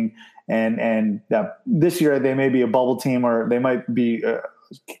 ranking, and that this year they may be a bubble team or they might be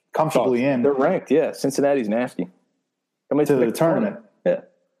comfortably in. They're ranked, yeah. Cincinnati's nasty. To the tournament.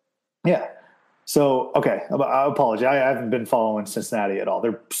 Yeah. So, okay, I apologize. I haven't been following Cincinnati at all.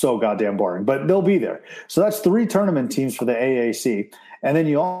 They're so goddamn boring, but they'll be there. So that's 3 tournament teams for the AAC. And then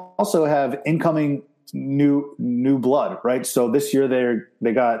you also have incoming new blood, right? So this year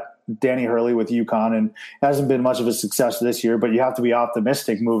they got Danny Hurley with UConn, and hasn't been much of a success this year, but you have to be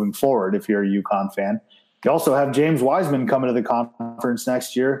optimistic moving forward if you're a UConn fan. You also have James Wiseman coming to the conference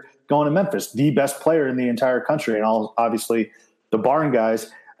next year, going to Memphis, the best player in the entire country. And obviously the Barn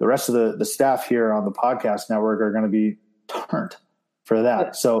guys, the rest of the staff here on the podcast network are going to be turned for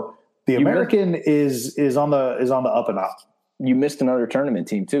that. So the American is on the up and up. You missed another tournament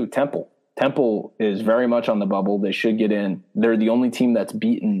team too, Temple. Temple is very much on the bubble. They should get in. They're the only team that's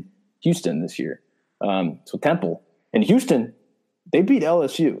beaten Houston this year. So Temple and Houston, they beat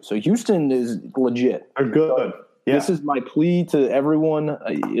LSU. So Houston is legit. They're good. Yeah. This is my plea to everyone.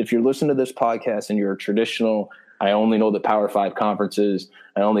 If you're listening to this podcast and you're a traditional, I only know the Power 5 conferences,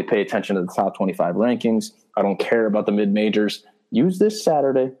 I only pay attention to the top 25 rankings, I don't care about the mid-majors, use this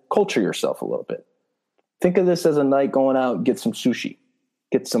Saturday, culture yourself a little bit. Think of this as a night going out, get some sushi,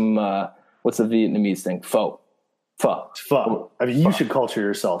 get some, what's the Vietnamese thing? Pho. I mean, you should culture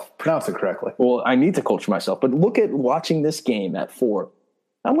yourself. Pronounce it correctly. Well, I need to culture myself, but look at watching this game at 4.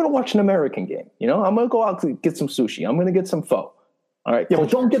 I'm going to watch an American game. I'm going to go out to get some sushi. I'm going to get some pho. All right. Yeah, but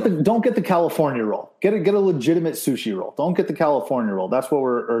don't get the California roll. Get a legitimate sushi roll. Don't get the California roll. That's what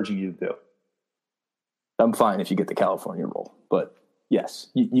we're urging you to do. I'm fine if you get the California roll, but yes,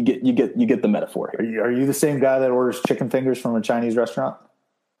 you get the metaphor here. Are you the same guy that orders chicken fingers from a Chinese restaurant?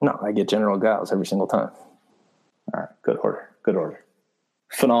 No, I get General Gao's every single time. All right, good order.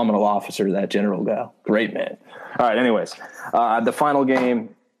 Phenomenal officer, that General Gao. Great man. All right, anyways, the final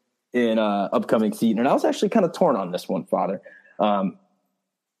game in upcoming season, and I was actually kind of torn on this one, Father. And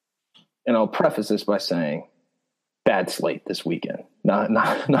I'll preface this by saying, bad slate this weekend. Not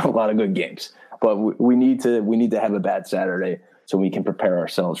a lot of good games, but we need to have a bad Saturday so we can prepare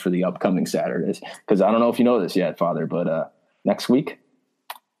ourselves for the upcoming Saturdays. Because I don't know if you know this yet, Father, but next week,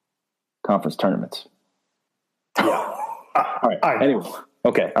 conference tournaments. Yeah. All right. Anyway.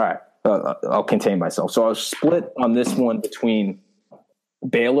 Okay. All right. I'll contain myself. So I was split on this one between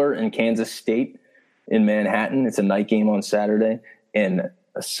Baylor and Kansas State in Manhattan. It's a night game on Saturday. And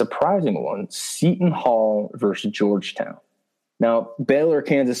a surprising one, Seton Hall versus Georgetown. Now, Baylor,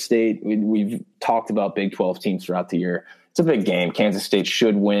 Kansas State, we've talked about Big 12 teams throughout the year. It's a big game. Kansas State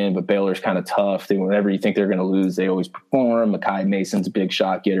should win, but Baylor's kind of tough. Whenever you think they're going to lose, they always perform. Makai Mason's a big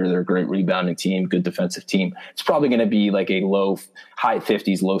shot getter. They're a great rebounding team, good defensive team. It's probably going to be like a high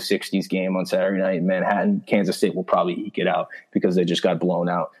 50s, low 60s game on Saturday night in Manhattan. Kansas State will probably eke it out because they just got blown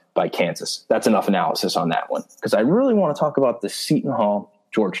out by Kansas. That's enough analysis on that one because I really want to talk about the Seton Hall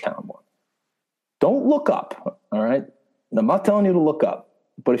Georgetown one. Don't look up, all right? I'm not telling you to look up,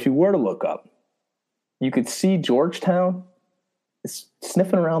 but if you were to look up, you could see Georgetown is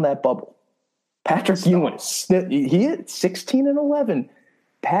sniffing around that bubble. Patrick Ewing, he hit 16-11.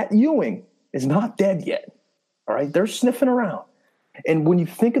 Pat Ewing is not dead yet. All right, they're sniffing around. And when you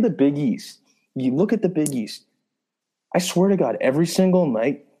think of the Big East, you look at the Big East, I swear to God, every single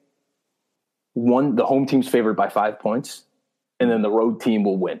night, the home team's favored by 5 points, and then the road team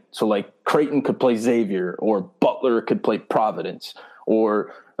will win. So, like, Creighton could play Xavier, or Butler could play Providence,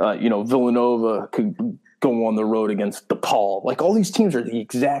 or Villanova could go on the road against DePaul. Like, all these teams are the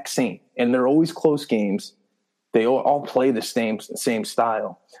exact same, and they're always close games. They all play the same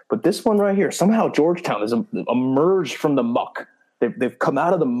style. But this one right here, somehow Georgetown has emerged from the muck. They've come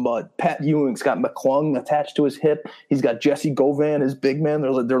out of the mud. Pat Ewing's got McClung attached to his hip. He's got Jesse Govan, his big man.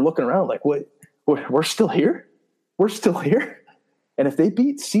 They're looking around like, what? We're still here? We're still here? And if they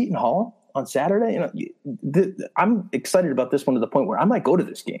beat Seton Hall on Saturday, I'm excited about this one to the point where I might go to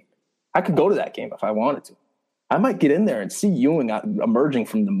this game. I could go to that game if I wanted to. I might get in there and see Ewing emerging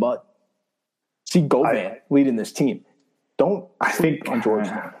from the mud. See Govan leading this team. I think on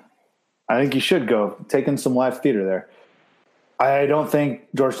Georgetown. I think you should go. Taking some live theater there. I don't think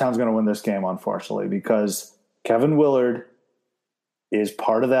Georgetown's going to win this game, unfortunately, because Kevin Willard is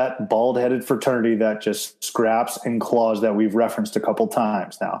part of that bald-headed fraternity that just scraps and claws that we've referenced a couple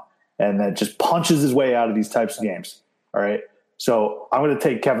times now, and that just punches his way out of these types of games. All right. So I'm going to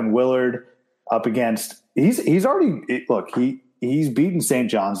take Kevin Willard up against he's beaten St.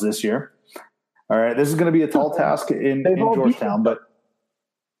 John's this year. All right. This is going to be a tall task in Georgetown, but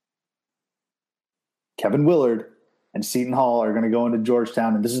Kevin Willard and Seton Hall are going to go into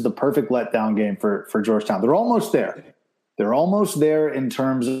Georgetown, and this is the perfect letdown game for Georgetown. They're almost there. They're almost there in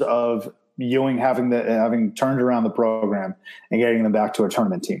terms of Ewing having turned around the program and getting them back to a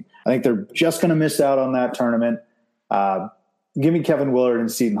tournament team. I think they're just going to miss out on that tournament. Give me Kevin Willard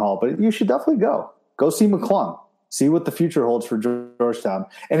and Seton Hall, but you should definitely go. Go see McClung. See what the future holds for Georgetown.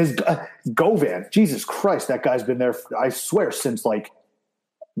 And his Govan, Jesus Christ, that guy's been there, I swear, since like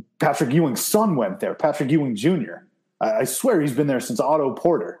Patrick Ewing's son went there, Patrick Ewing Jr. I swear he's been there since Otto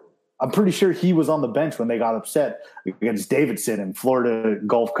Porter. I'm pretty sure he was on the bench when they got upset against Davidson in Florida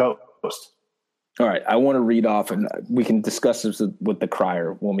Gulf Coast. All right, I want to read off, and we can discuss this with the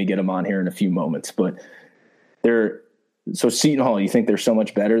Crier when we get him on here in a few moments. But so Seton Hall, you think they're so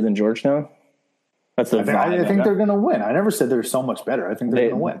much better than Georgetown? I think they're going to win. I never said they're so much better. I think they're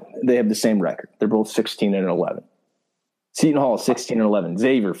going to win. They have the same record. They're both 16-11. Seton Hall 16-11.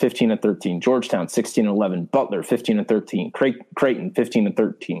 Xavier 15-13. Georgetown 16-11. Butler 15-13. Creighton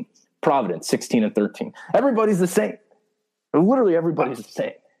 15-13. Providence, 16-13. Everybody's the same. Literally everybody's the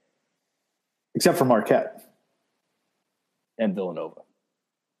same. Except for Marquette. And Villanova.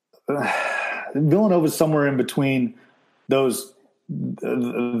 Villanova's somewhere in between those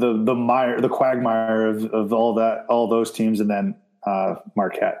the quagmire of all those teams, and then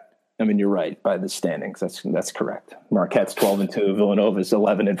Marquette. I mean, you're right by the standings. That's correct. Marquette's 12-2, Villanova's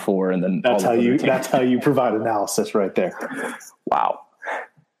 11-4, and then that's how you provide analysis right there. Wow,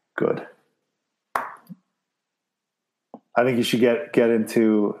 good. I think you should get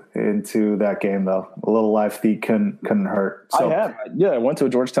into that game though. A little live feed couldn't hurt. So, I went to a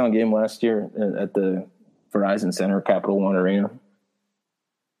Georgetown game last year at the Verizon Center, Capital One Arena.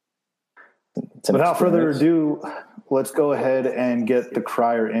 Without further ado, let's go ahead and get the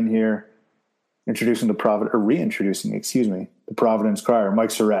Crier in here, reintroducing the Providence Crier, Mike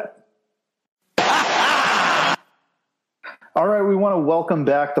Surratt. All right, we want to welcome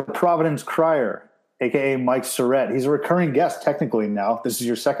back the Providence Crier, a.k.a. Mike Surratt. He's a recurring guest technically now. This is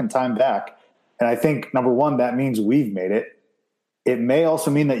your second time back. And I think, number one, that means we've made it. It may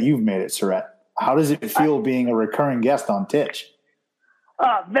also mean that you've made it, Surratt. How does it feel being a recurring guest on Titch?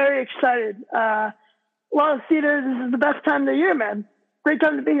 Very excited. A lot of theater. This is the best time of the year, man. Great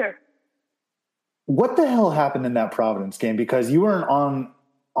time to be here. What the hell happened in that Providence game? Because you weren't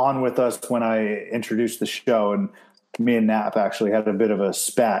on with us when I introduced the show, and me and Knapp actually had a bit of a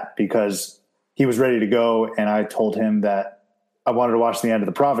spat because he was ready to go, and I told him that I wanted to watch the end of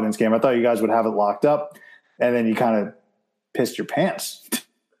the Providence game. I thought you guys would have it locked up, and then you kind of pissed your pants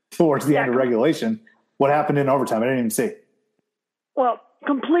towards the end of regulation. What happened in overtime? I didn't even see. Well,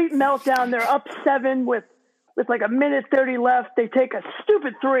 complete meltdown. They're up 7 with like a minute 30 left. They take a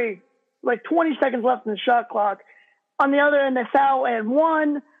stupid 3, like 20 seconds left in the shot clock. On the other end, they foul and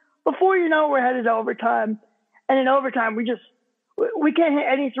 1. Before you know, we're headed to overtime. And in overtime, we can't hit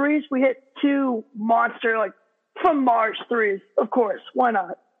any threes. We hit 2 monster, like from Mars threes. Of course, why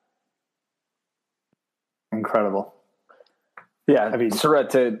not? Incredible. Yeah, I mean,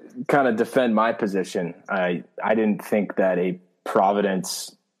 Surratt, to kind of defend my position, I didn't think that a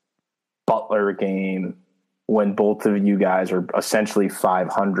Providence Butler game, when both of you guys are essentially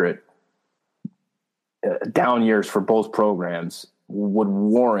 500, down years for both programs, would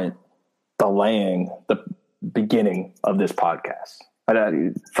warrant delaying the beginning of this podcast.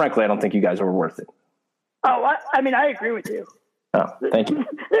 Frankly, I don't think you guys were worth it. Oh, I mean, I agree with you. Oh, thank you.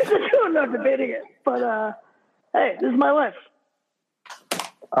 There's no debating it, but hey, this is my life.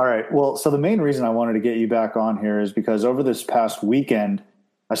 All right. Well, so the main reason I wanted to get you back on here is because over this past weekend,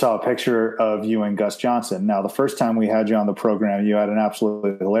 I saw a picture of you and Gus Johnson. Now, the first time we had you on the program, you had an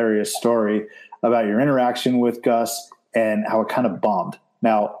absolutely hilarious story about your interaction with Gus and how it kind of bombed.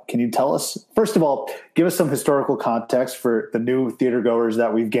 Now, can you tell us, first of all, give us some historical context for the new theater goers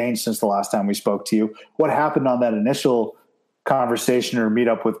that we've gained since the last time we spoke to you? What happened on that initial conversation or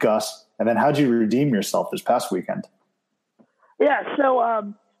meetup with Gus? And then how'd you redeem yourself this past weekend? Yeah,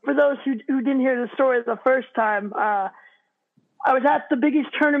 so for those who didn't hear the story the first time, I was at the Big East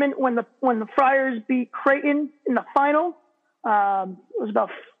tournament when the Friars beat Creighton in the final. It was about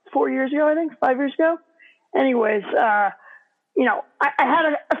 4 years ago, I think, 5 years ago. Anyways, I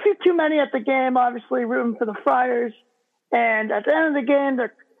had a few too many at the game, obviously rooting for the Friars. And at the end of the game,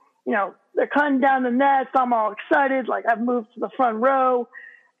 they're cutting down the nets. I'm all excited, like I've moved to the front row,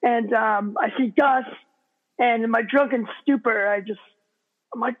 and I see Gus. And in my drunken stupor,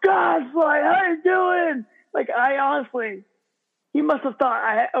 I'm like, Gus, like, how you doing? Like, he must have thought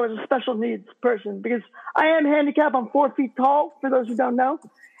I was a special needs person because I am handicapped. I'm 4 feet tall, for those who don't know.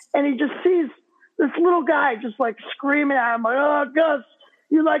 And he just sees this little guy just like screaming at him, like, oh, Gus,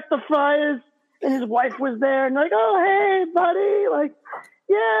 you like the Friars? And his wife was there and like, oh, hey, buddy. Like,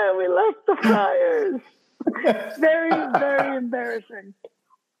 yeah, we like the Friars. Very, very embarrassing.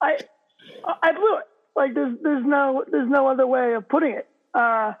 I blew it. Like there's no other way of putting it.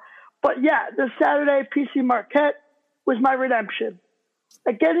 But yeah, this Saturday, PC Marquette was my redemption.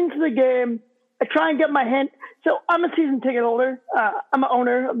 I get into the game. I try and get my hand. So I'm a season ticket holder. I'm an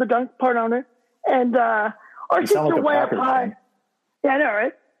owner of the Dunk, part owner. And our seats are way up high. Fan. Yeah, I know,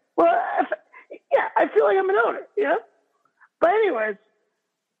 right? Well, I feel like I'm an owner, you know? But anyways,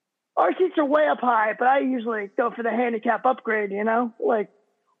 our seats are way up high, but I usually go for the handicap upgrade, you know? Like,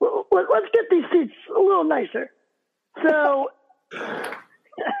 let's get these seats a little nicer. So,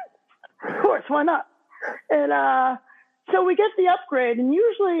 of course, why not? And so we get the upgrade, and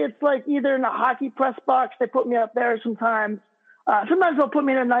usually it's like either in a hockey press box, they put me up there sometimes. Sometimes they'll put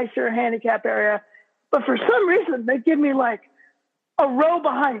me in a nicer handicap area. But for some reason, they give me like a row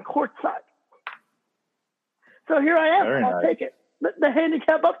behind courtside. So here I am. I'll take it. the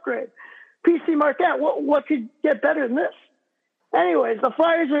handicap upgrade. PC Marquette, what could get better than this? Anyways, the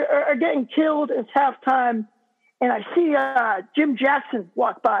Flyers are getting killed. It's halftime, and I see Jim Jackson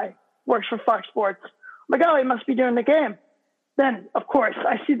walk by, works for Fox Sports. I'm like, oh, he must be doing the game. Then, of course,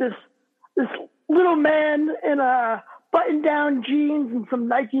 I see this little man in a button-down jeans and some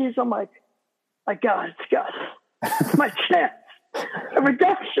Nikes. I'm like, my God, it's Gus. It's my chance. A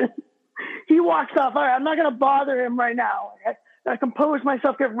redemption. He walks off. All right, I'm not going to bother him right now. I compose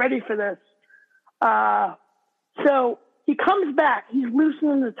myself, get ready for this. So he comes back. He's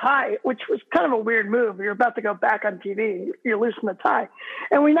loosening the tie, which was kind of a weird move. You're about to go back on TV. You're loosening the tie.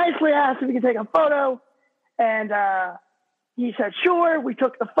 And we nicely asked if he could take a photo. And he said, sure. We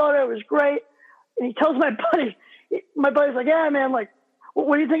took the photo. It was great. And he tells my buddy's like, yeah, man, like,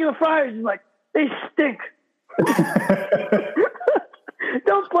 what do you think of the Flyers? He's like, they stink.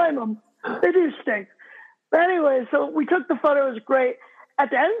 Don't blame them. They do stink. But anyway, so we took the photo. It was great. At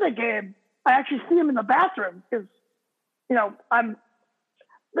the end of the game, I actually see him in the bathroom because, I'm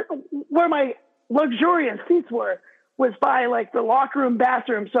where my luxurious seats was by like the locker room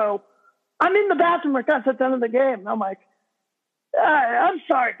bathroom. So I'm in the bathroom with Gus at the end of the game. I'm like, I'm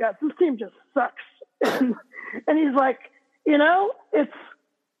sorry, Gus. This team just sucks. And he's like, it's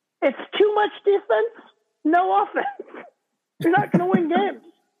too much defense, no offense. You're not going to win games.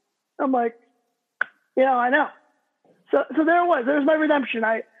 I'm like, I know. So there it was. There's my redemption.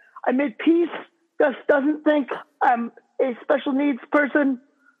 I made peace. Gus doesn't think I'm a special needs person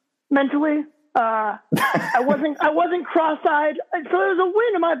mentally. I wasn't cross-eyed. So it was a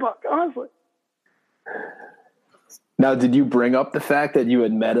win in my book, honestly. Now, did you bring up the fact that you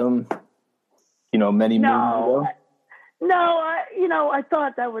had met him, many moons ago? No, I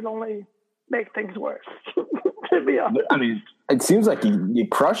thought that would only make things worse, to be honest. I mean, it seems like you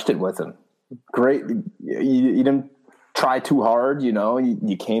crushed it with him. Great. You didn't try too hard,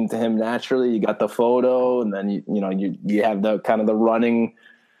 you came to him naturally. You got the photo, and then you have the kind of the running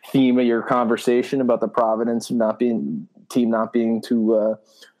theme of your conversation about the Providence team not being too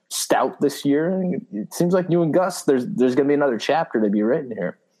stout this year. And it seems like you and Gus, there's going to be another chapter to be written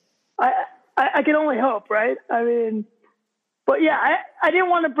here. I can only hope, right? I mean, but yeah, I didn't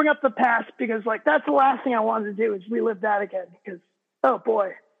want to bring up the past because like that's the last thing I wanted to do is relive that again because oh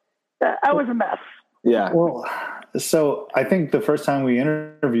boy, I was a mess. Yeah. Well, so I think the first time we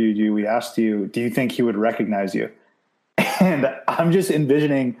interviewed you, we asked you, do you think he would recognize you? And I'm just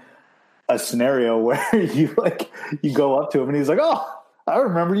envisioning a scenario where you go up to him and he's like, oh, I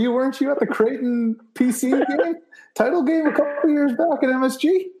remember you. Weren't you at the Creighton PC title game a couple of years back at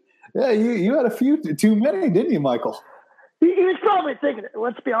MSG? Yeah, you had a few too many, didn't you, Michael? He was probably thinking it.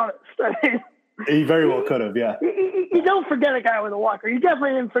 Let's be honest. I mean, he very well could have, yeah. You don't forget a guy with a walker. You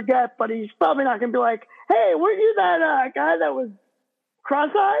definitely didn't forget, but he's probably not going to be like, hey, weren't you that guy that was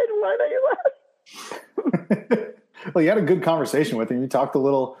cross-eyed? Why don't you laugh? Well, you had a good conversation with him. You talked a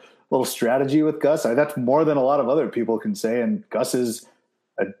little strategy with Gus. That's more than a lot of other people can say, and Gus is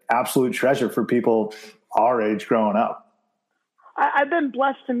an absolute treasure for people our age growing up. I've been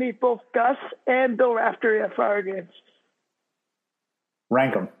blessed to meet both Gus and Bill Raftery at Friar games.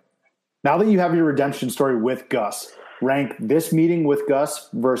 Rank them. Now that you have your redemption story with Gus, rank this meeting with Gus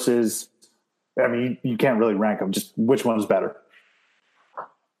versus, I mean, you can't really rank them. Just which one is better?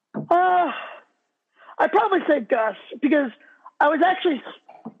 I'd probably say Gus because I was actually,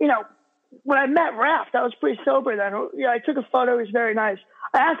 when I met Raft, I was pretty sober then. Yeah, I took a photo. He was very nice.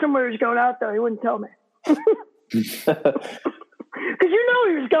 I asked him where he was going out, though. He wouldn't tell me. Because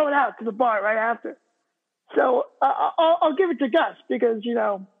he was going out to the bar right after. So I'll give it to Gus because,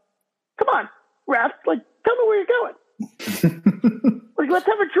 come on, Raph, tell me where you're going. Let's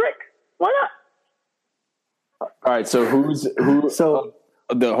have a drink. Why not? All right, so hold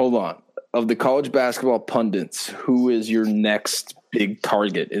on. Of the college basketball pundits, who is your next big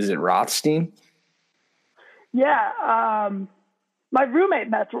target? Is it Rothstein? Yeah, my roommate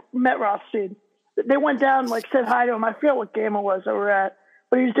met Rothstein. They went down, said hi to him. I forget what game it was that we're at,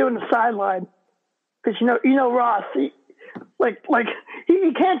 but he was doing the sideline. Because Ross, he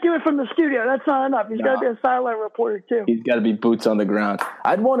can't do it from the studio. That's not enough. He's got to be a sideline reporter too. He's got to be boots on the ground.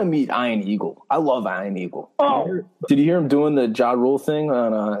 I'd want to meet Iron Eagle. I love Iron Eagle. Oh, did you hear him doing the Ja Rule thing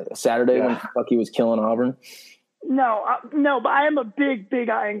on Saturday when he was killing Auburn? No, but I am a big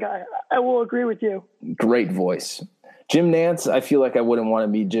Iron guy. I will agree with you. Great voice. Jim Nance, I feel like I wouldn't want to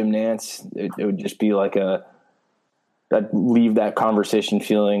meet Jim Nance. It would just be I'd leave that conversation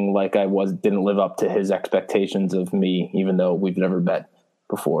feeling like I didn't live up to his expectations of me, even though we've never met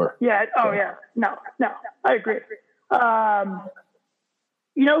before. Yeah. Oh, yeah. No, I agree. Who I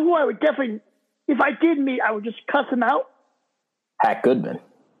would definitely, if I did meet, I would just cuss him out. Hack Goodman.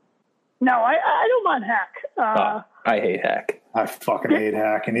 No, I don't mind Hack. I hate Hack. I fucking hate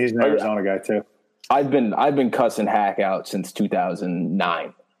Hack, and he's an Arizona guy too. I've been cussing Hack out since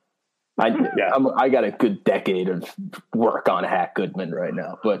 2009. I got a good decade of work on Hack Goodman right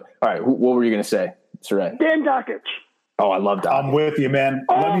now. But all right, what were you going to say, Saret? Dan Dockich. Oh, I love Dockich. I'm with you, man.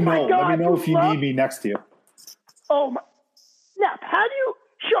 Let me know. Let me know if you need me next to you. Oh my! Nap, how do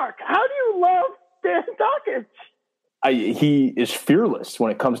you love Dan Dockich? He is fearless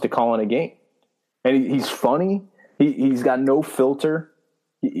when it comes to calling a game, and he's funny. He's got no filter.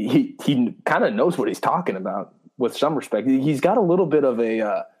 He kind of knows what he's talking about with some respect. He's got a little bit of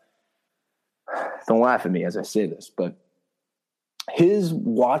a don't laugh at me as I say this, but his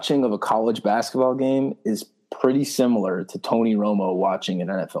watching of a college basketball game is pretty similar to Tony Romo watching an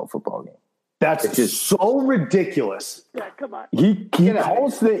NFL football game. That's just so ridiculous. Yeah, come on. He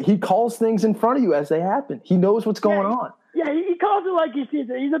calls things in front of you as they happen. He knows what's going on. Yeah, he calls it like he sees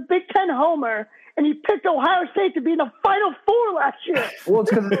it. He's a Big Ten homer, and he picked Ohio State to be in the Final Four last year. Well, it's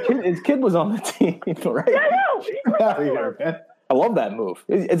because his kid was on the team, right? Yeah, I know. I love that move.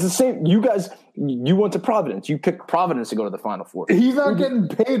 It's the same. You guys, you went to Providence. You picked Providence to go to the Final Four. He's not getting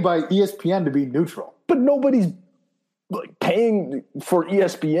paid by ESPN to be neutral. But nobody's paying for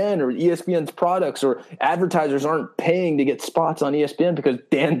ESPN or ESPN's products, or advertisers aren't paying to get spots on ESPN because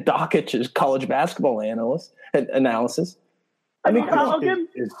Dan Dockich is college basketball analysis. I'll give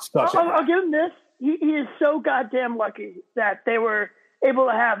him this. He is so goddamn lucky that they were able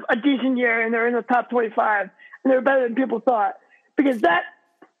to have a decent year and they're in the top 25 and they're better than people thought. Because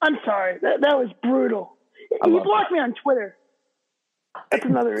I'm sorry, that was brutal. He blocked me on Twitter. That's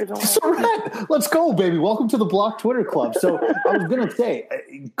another reason why. Let's go, baby. Welcome to the Block Twitter Club. So I was going to say,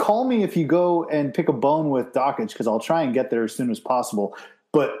 call me if you go and pick a bone with Dockich, because I'll try and get there as soon as possible.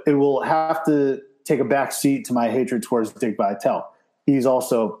 But it will have to take a back seat to my hatred towards Dick Vitale. He's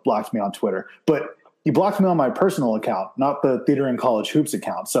also blocked me on Twitter. But he blocked me on my personal account, not the Theater and College Hoops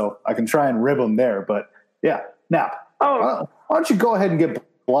account. So I can try and rib him there. But yeah, Nap. Why don't you go ahead and get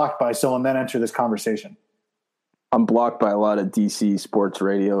blocked by someone, then enter this conversation? I'm blocked by a lot of DC sports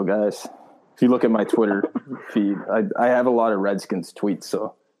radio guys. If you look at my Twitter feed, I have a lot of Redskins tweets,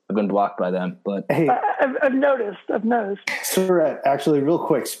 so I've been blocked by them. But hey, I've noticed. Surratt, actually, real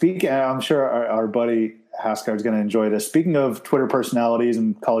quick, I'm sure our buddy Haskard is going to enjoy this. Speaking of Twitter personalities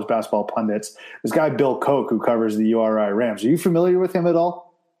and college basketball pundits, this guy Bill Koch, who covers the URI Rams, are you familiar with him at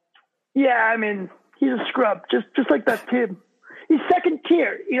all? Yeah, I mean, he's a scrub, just like that kid. He's second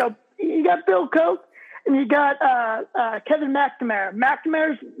tier. You know, you got Bill Koch, and you got Kevin McNamara.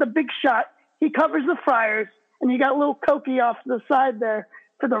 McNamara's the big shot. He covers the Friars, and you got little Koki off to the side there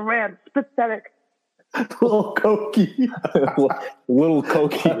for the Rams. Pathetic. Little Koki. Little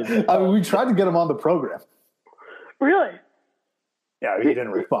Koki. I mean, we tried to get him on the program. Really? Yeah, he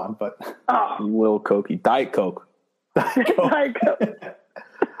didn't respond, but. Oh. Little Koki. Diet Coke. Diet Coke.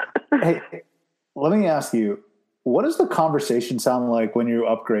 Hey, let me ask you, what does the conversation sound like when you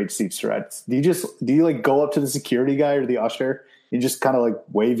upgrade seats, Surratt? Do you like go up to the security guy or the usher? You just kind of like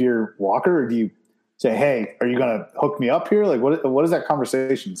wave your walker, or do you say, "Hey, are you going to hook me up here?" Like, what does that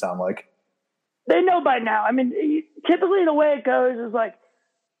conversation sound like? They know by now. I mean, typically the way it goes is like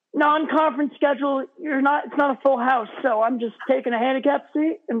non-conference schedule. It's not a full house, so I'm just taking a handicap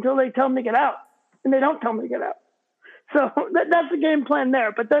seat until they tell me to get out, and they don't tell me to get out. So that's the game plan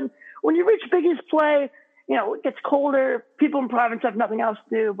there. But then when you reach Big East play, you know, it gets colder. People in Providence have nothing else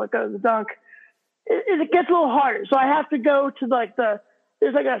to do but go to the dunk. It gets a little harder. So I have to go to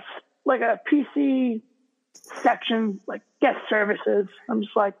there's like a PC section, like guest services. I'm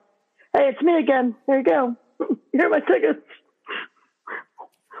just like, hey, it's me again. There you go. Here are my tickets.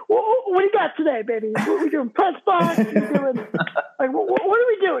 What do you got today, baby? What are we doing? Press box? What are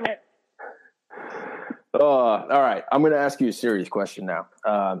we doing here? All right. I'm going to ask you a serious question now.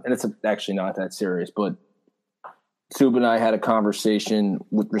 And it's actually not that serious, but Sub and I had a conversation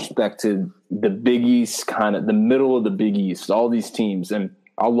with respect to the Big East, kind of the middle of the Big East, all these teams, and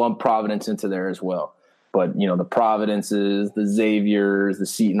I'll lump Providence into there as well. But, you know, the Providences, the Xaviers, the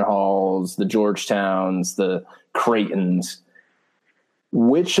Seton Halls, the Georgetowns, the Creightons,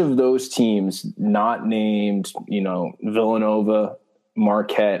 which of those teams not named, you know, Villanova,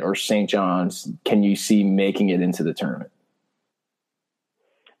 Marquette, or St. John's can you see making it into the tournament?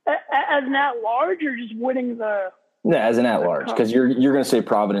 As an at-large or just winning the... Yeah, as an at-large, because you're going to say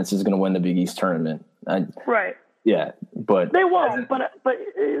Providence is going to win the Big East tournament. Right. Yeah, but... They won't, but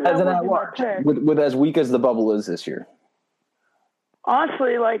as an at-large, with as weak as the bubble is this year.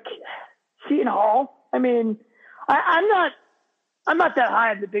 Honestly, like, Seton Hall, I mean, I'm not that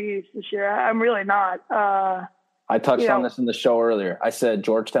high in the Big East this year. I'm really not. I touched on this in the show earlier. I said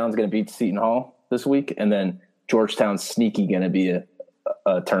Georgetown's going to beat Seton Hall this week, and then Georgetown's sneaky going to be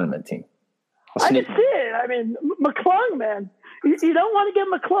a tournament team. I can see it. I mean, McClung, man. You don't want to get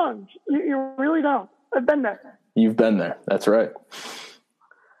McClung. You really don't. I've been there. You've been there. That's right.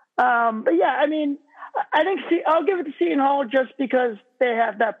 But yeah, I mean, I think I'll give it to Seton Hall just because they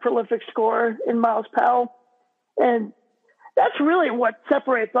have that prolific scorer in Miles Powell, and that's really what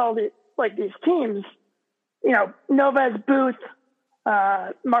separates all these teams. You know, Nova has Booth,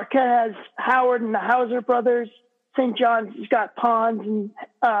 Marquette has Howard and the Hauser brothers. St. John's has got Pons and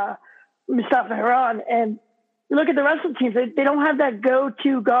Mustafa Haran, and you look at the rest of the teams; they don't have that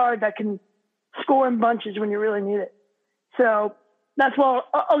go-to guard that can score in bunches when you really need it. So that's why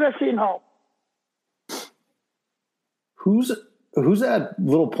I'll go Seton Hall. Who's that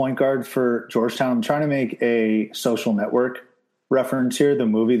little point guard for Georgetown? I'm trying to make a Social Network reference here, the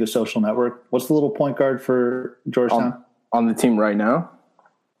movie The Social Network. What's the little point guard for Georgetown? On the team right now?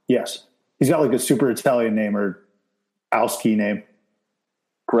 Yes. He's got like a super Italian name or Owski name.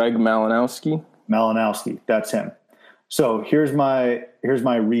 Greg Malinowski? Malinowski, that's him. So here's my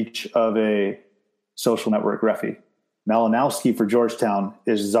reach of a Social Network referee. Malinowski for Georgetown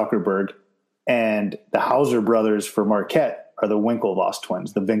is Zuckerberg, and the Hauser brothers for Marquette are the Winklevoss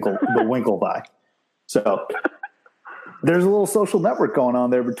twins, the Winklevi. So there's a little social network going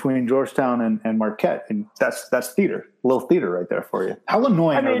on there between Georgetown and Marquette, and that's theater, a little theater right there for you. How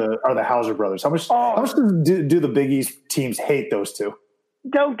annoying are the Hauser brothers? How much do the Big East teams hate those two?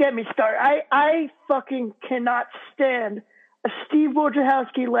 Don't get me started. I fucking cannot stand a Steve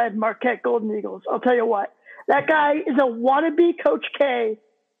Wojciechowski-led Marquette Golden Eagles. I'll tell you what. That guy is a wannabe Coach K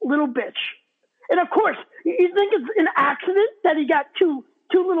little bitch. And, of course, you think it's an accident that he got two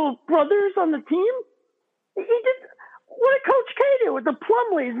little brothers on the team? He did what did Coach K do with the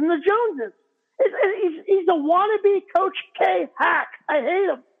Plumleys and the Joneses? He's a wannabe Coach K hack. I hate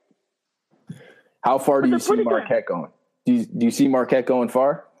him. How far do you see Marquette going? Do you see Marquette going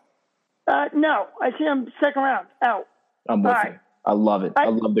far? No. I see him second round, out. I'm with you. I love it. I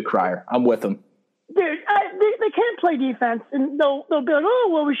love the Crier. I'm with him. Dude, they can't play defense, and they'll be like, oh,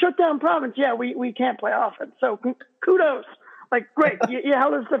 well, we shut down Providence. Yeah, we can't play offense. So kudos. Like, great. you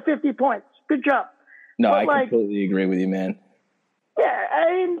held us to 50 points. Good job. No, but I completely agree with you, man. Yeah,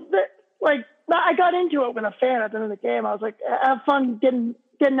 I mean, I got into it with a fan at the end of the game. I was like, have fun getting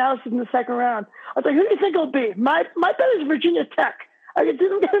ousted in the second round. I was like, who do you think it'll be? My bet is Virginia Tech. I could see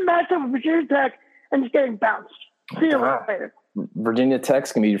them getting matched up with Virginia Tech and just getting bounced. See you later. Virginia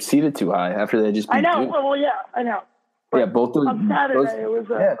Tech's going to be seated too high after they just beat I know. Duke. Well, yeah, I know. But yeah, both those. On Saturday,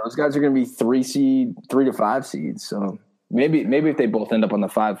 those guys are going to be 3 to 5 seeds. So maybe if they both end up on the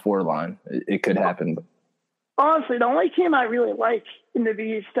 5-4 line, it could happen. Honestly, the only team I really like in the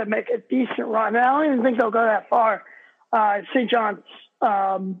East to make a decent run, I don't even think they'll go that far, is St. John's.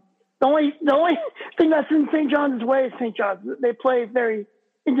 The only thing that's in St. John's way is St. John's. They play very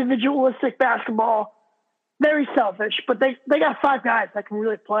individualistic basketball, very selfish, but they got 5 guys that can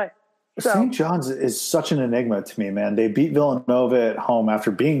really play. So, St. John's is such an enigma to me, man. They beat Villanova at home after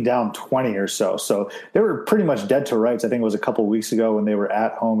being down 20 or so. So they were pretty much dead to rights. I think it was a couple of weeks ago when they were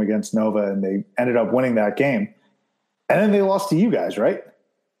at home against Nova, and they ended up winning that game. And then they lost to you guys, right?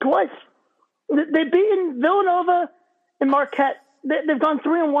 Twice. They've beaten Villanova and Marquette. They've gone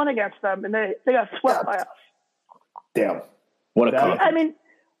 3-1 against them, and they got swept by us. Damn. What a comeback. I mean,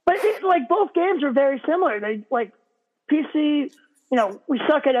 but both games are very similar. They PC. We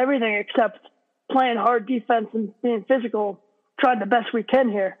suck at everything except playing hard defense and being physical, trying the best we can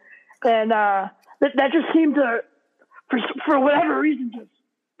here. And that just seemed to, for whatever reason,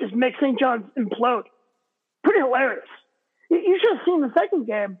 just make St. John's implode. Pretty hilarious. You should have seen the second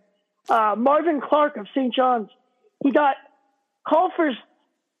game. Marvin Clark of St. John's, he got called for his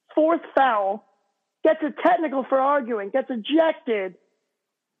 4th foul, gets a technical for arguing, gets ejected.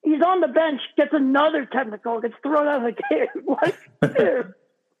 He's on the bench, gets another technical, gets thrown out of the game. Dude,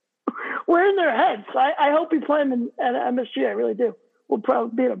 we're in their heads. I hope we play him at MSG. I really do. We'll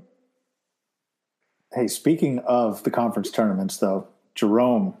probably beat him. Hey, speaking of the conference tournaments, though,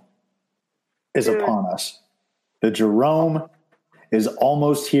 Jerome is upon us. The Jerome is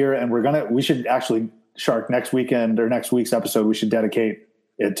almost here, and we should actually, Shark, next weekend or next week's episode, we should dedicate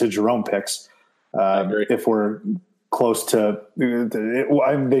it to Jerome picks. If we're close to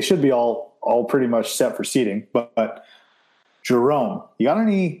they should be all pretty much set for seeding, but Jerome, you got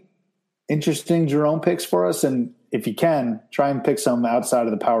any interesting Jerome picks for us? And if you can, try and pick some outside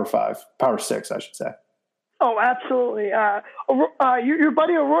of the Power 6, I should say. Oh, absolutely. Your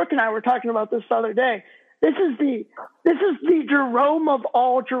buddy O'Rourke and I were talking about this the other day. This is the Jerome of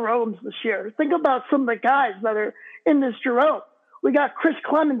all Jeromes this year. Think about some of the guys that are in this Jerome. We got Chris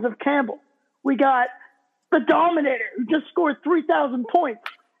Clemens of Campbell. We got the Dominator, who just scored 3,000 points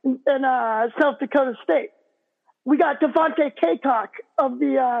in South Dakota State. We got Devontae Kaycock of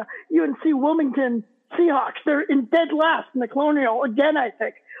the UNC Wilmington Seahawks. They're in dead last in the Colonial again, I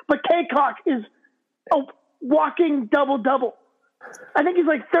think. But Kaycock is a walking double-double. I think he's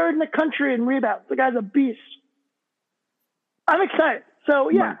like third in the country in rebounds. The guy's a beast. I'm excited. So,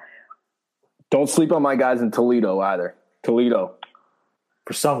 yeah. Don't sleep on my guys in Toledo either. Toledo.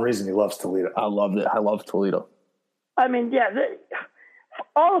 For some reason, he loves Toledo. I loved it. I love Toledo. I mean, yeah,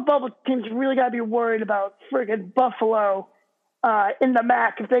 all the bubble teams really got to be worried about friggin' Buffalo in the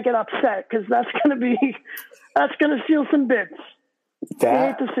MAC if they get upset, because that's going to steal some bids. I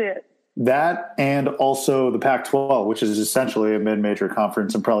hate to see it. That and also the Pac-12, which is essentially a mid-major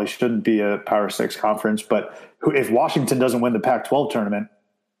conference and probably shouldn't be a Power 6 conference. But if Washington doesn't win the Pac-12 tournament,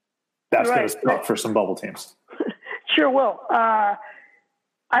 that's going to suck for some bubble teams. Sure will. I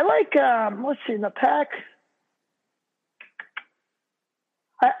like, let's see, in the Pac.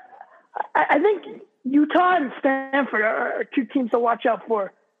 I think Utah and Stanford are two teams to watch out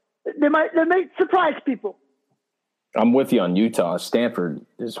for. They might surprise people. I'm with you on Utah. Stanford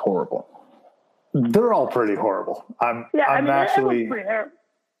is horrible. They're all pretty horrible.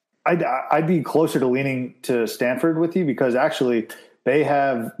 I'd be closer to leaning to Stanford with you, because actually they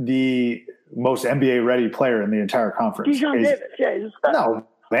have the most NBA ready player in the entire conference. Dijon Davis, no,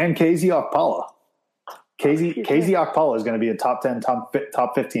 man, KZ Okpala. KZ Okpala is going to be a top 10,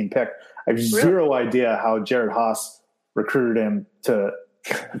 top 15 pick. I have zero idea how Jared Haas recruited him to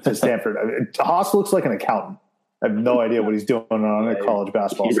Stanford. I mean, Haas looks like an accountant. I have no idea what he's doing on a college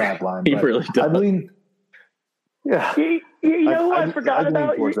basketball sideline. He really does. I mean, yeah. You know who I forgot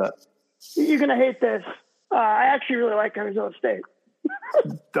about? You're going to hate this. I actually really like Arizona State.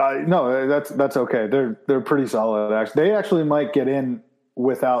 No, that's okay. They're pretty solid. Actually, they actually might get in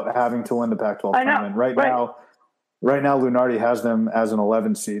without having to win the Pac-12 tournament. Right now, Lunardi has them as an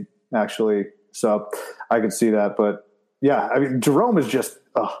 11 seed, actually. So I could see that. But yeah, I mean, Jerome is just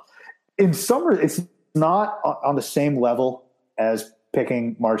in summer. It's not on the same level as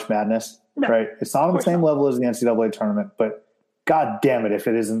picking March Madness, right? It's not on the same level as the NCAA tournament, but God damn it if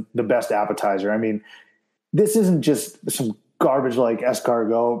it isn't the best appetizer. I mean, this isn't just some garbage like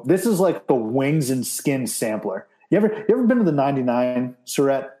escargot. This is like the wings and skin sampler. You ever been to the 99,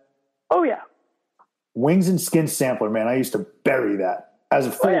 Surratt? Oh, yeah. Wings and skin sampler, man. I used to bury that as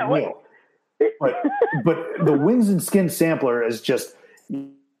a full meal. But the wings and skin sampler is just,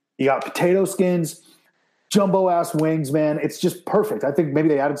 you got potato skins, jumbo-ass wings, man. It's just perfect. I think maybe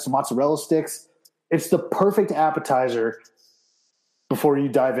they added some mozzarella sticks. It's the perfect appetizer before you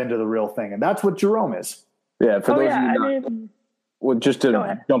dive into the real thing. And that's what Jerome is. Yeah, for those of you well, just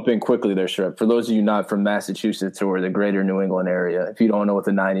to jump in quickly there, Shrep, for those of you not from Massachusetts or the greater New England area, if you don't know what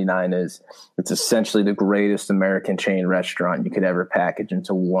the 99 is, it's essentially the greatest American chain restaurant you could ever package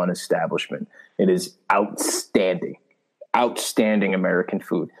into one establishment. It is outstanding American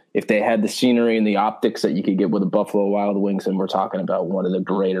food. If they had the scenery and the optics that you could get with the Buffalo Wild Wings, and we're talking about one of the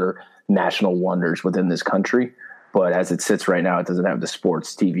greater national wonders within this country. But as it sits right now, it doesn't have the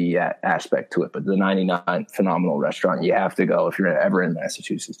sports TV aspect to it. But the 99, phenomenal restaurant. You have to go if you're ever in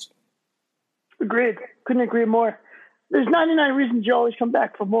Massachusetts. Agreed. Couldn't agree more. There's 99 reasons you always come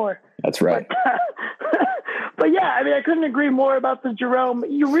back for more. That's right. But yeah, I mean, I couldn't agree more about the Jerome.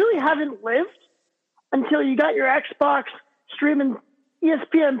 You really haven't lived until you got your Xbox streaming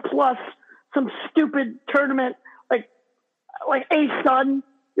ESPN Plus, some stupid tournament like A-Sun.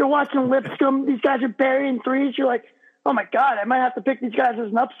 You're watching Lipscomb. These guys are burying threes. You're like, oh, my God, I might have to pick these guys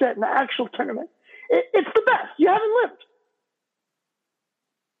as an upset in the actual tournament. It's the best. You haven't lived.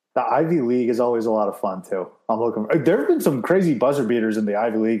 The Ivy League is always a lot of fun, too. There have been some crazy buzzer beaters in the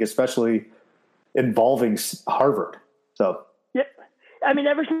Ivy League, especially involving Harvard. So, yeah. I mean,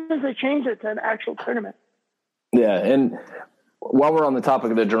 ever since they changed it to an actual tournament. Yeah, and while we're on the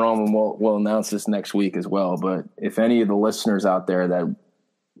topic of the Jerome, and we'll announce this next week as well, but if any of the listeners out there that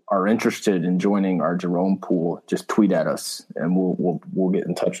are interested in joining our Jerome pool, just tweet at us and we'll get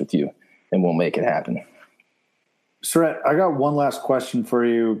in touch with you and we'll make it happen. Surratt, I got one last question for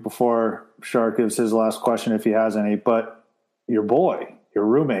you before Shark gives his last question, if he has any. But your boy, your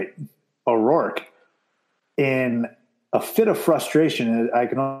roommate, O'Rourke, in a fit of frustration, I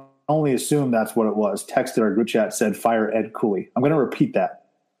can only assume that's what it was, texted our group chat, said, "Fire Ed Cooley." I'm going to repeat that.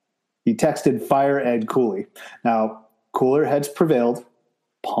 He texted, "Fire Ed Cooley." Now, cooler heads prevailed.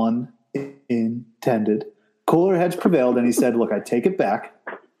 Pun intended. Cooler heads prevailed, and he said, "Look, I take it back,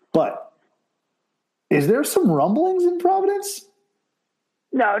 but Is there some rumblings in Providence?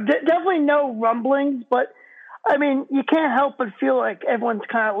 No, definitely no rumblings, but I mean, you can't help but feel like everyone's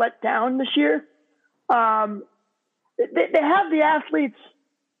kind of let down this year. They have the athletes,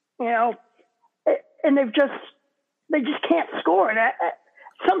 and they just can't score. And at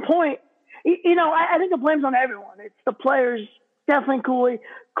some point, I think the blame's on everyone. It's the players, definitely Cooley.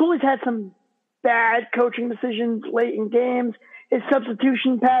 Cooley's had some bad coaching decisions late in games. His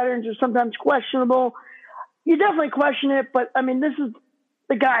substitution patterns are sometimes questionable. You definitely question it, but I mean, this is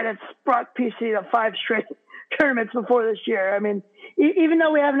the guy that's brought PC to 5 straight tournaments before this year. I mean, even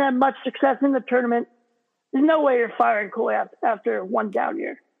though we haven't had much success in the tournament, there's no way you're firing Cooley after one down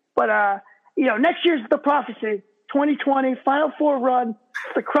year. But, next year's the prophecy, 2020 Final Four run,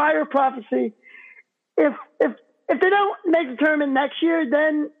 the Crier prophecy. If they don't make the tournament next year,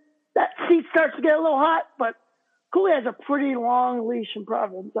 then that seat starts to get a little hot, but Cooley has a pretty long leash in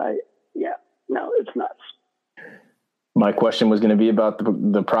Providence. It's nuts. My question was going to be about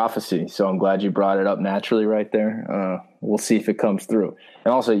the prophecy, so I'm glad you brought it up naturally right there. We'll see if it comes through.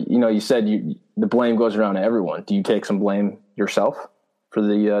 And also, you said the blame goes around to everyone. Do you take some blame yourself for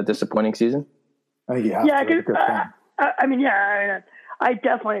the disappointing season? I think you have to. I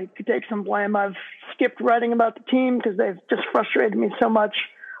definitely could take some blame. I've skipped writing about the team because they've just frustrated me so much.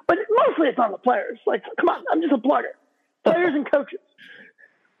 But mostly it's on the players. Like, come on, I'm just a plugger. Players and coaches.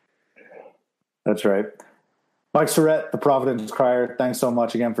 That's right. Mike Surratt, the Providence Crier, thanks so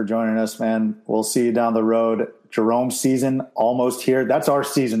much again for joining us, man. We'll see you down the road. Jerome's season almost here. That's our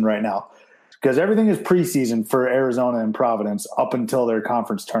season right now because everything is preseason for Arizona and Providence up until their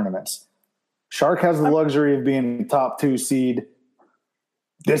conference tournaments. Shark has the luxury of being top 2 seed.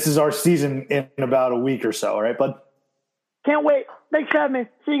 This is our season in about a week or so, all right, bud? Can't wait. Thanks for having me.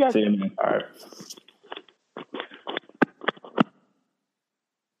 See you guys. See you, man. All right.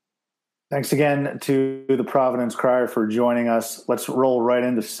 Thanks again to the Providence Crier for joining us. Let's roll right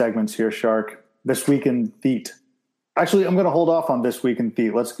into segments here, Shark. This Week in FEAT. Actually, I'm going to hold off on This Week in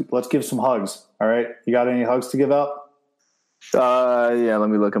FEAT. Let's give some hugs, all right? You got any hugs to give out? Let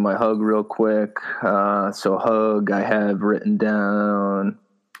me look at my hug real quick. So hug I have written down.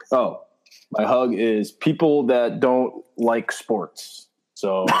 Oh, my hug is people that don't like sports.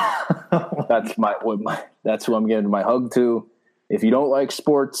 So that's who I'm giving my hug to. If you don't like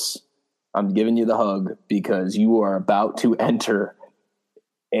sports, I'm giving you the hug because you are about to enter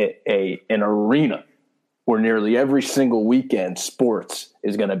an arena where nearly every single weekend sports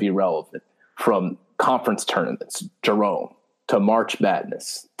is going to be relevant, from conference tournaments, Jerome, to March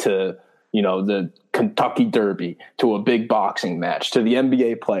Madness, to the Kentucky Derby, to a big boxing match, to the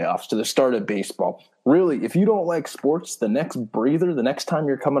NBA playoffs, to the start of baseball. Really, if you don't like sports, the next breather, the next time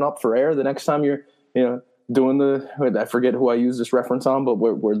you're coming up for air, the next time you're doing I forget who I use this reference on, but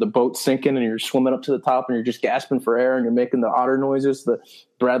where the boat's sinking and you're swimming up to the top and you're just gasping for air and you're making the otter noises, the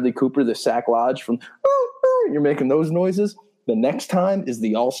Bradley Cooper, the Sack Lodge from, you're making those noises. The next time is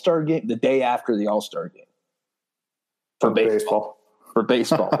the All-Star game, the day after the All-Star game. For baseball. For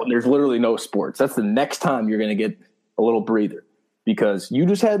baseball, when there's literally no sports. That's the next time you're going to get a little breather because you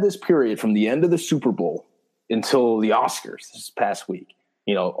just had this period from the end of the Super Bowl until the Oscars this past week.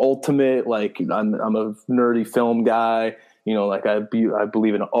 Ultimate, like I'm a nerdy film guy, I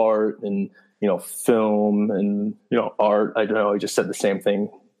believe in art and, film and, art. I don't know. I just said the same thing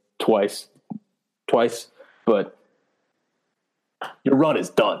twice, but your run is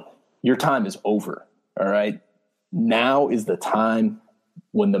done. Your time is over. All right. Now is the time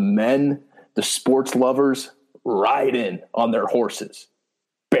when the men, the sports lovers, ride in on their horses,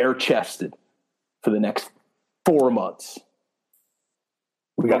 bare-chested for the next 4 months.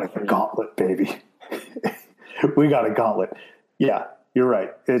 We got a gauntlet, baby. We got a gauntlet. Yeah, you're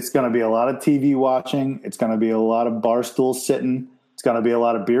right. It's going to be a lot of TV watching. It's going to be a lot of bar stool sitting. It's going to be a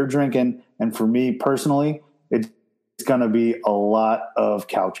lot of beer drinking. And for me personally, it's going to be a lot of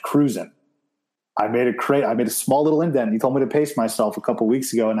couch cruising. I made a small little indent. You told me to pace myself a couple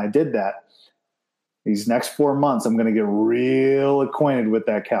weeks ago, and I did that. These next 4 months, I'm going to get real acquainted with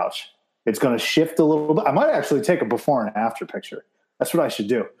that couch. It's going to shift a little bit. I might actually take a before and after picture. That's what I should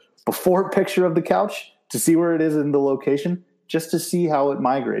do. Before picture of the couch to see where it is in the location, just to see how it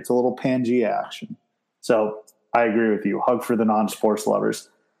migrates, a little Pangea action. So I agree with you. Hug for the non-sports lovers.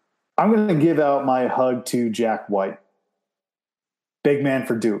 I'm going to give out my hug to Jack White. Big man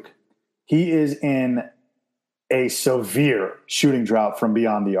for Duke. He is in a severe shooting drought from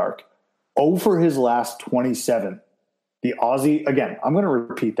beyond the arc. 0 for his last 27. The Aussie, again, I'm going to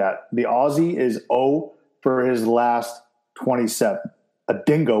repeat that. The Aussie is 0 for his last 27. A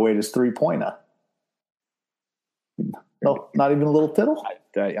dingo ate his three-pointer. No, not even a little tittle?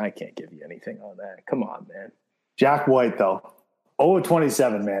 I can't give you anything on that. Come on, man. Jack White, though.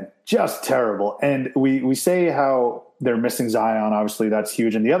 0-27, man. Just terrible. And we say how they're missing Zion. Obviously, that's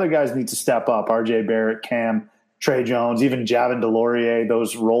huge. And the other guys need to step up. RJ Barrett, Cam, Trey Jones, even Javin DeLaurier,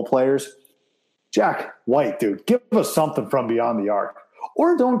 those role players. Jack White, dude, give us something from beyond the arc.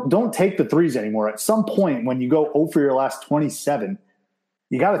 Or don't take the threes anymore. At some point, when you go 0 for your last 27,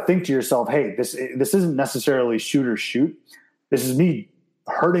 you got to think to yourself, hey, this isn't necessarily shoot or shoot. This is me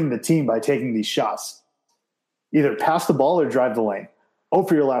hurting the team by taking these shots. Either pass the ball or drive the lane. 0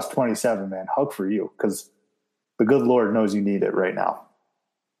 for your last 27, man. Hug for you, because the good Lord knows you need it right now.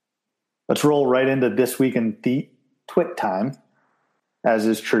 Let's roll right into this week in Twit time, as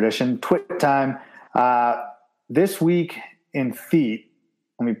is tradition. Twit time. This week in FEAT,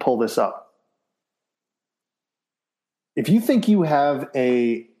 let me pull this up. If you think you have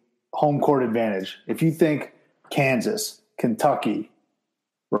a home court advantage, if you think Kansas, Kentucky,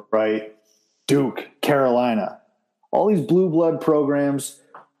 right, Duke, Carolina, all these blue blood programs,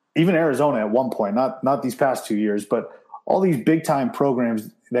 even Arizona at one point, not these past 2 years, but all these big time programs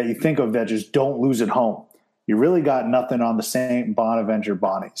that you think of that just don't lose at home, you really got nothing on the St. Bonaventure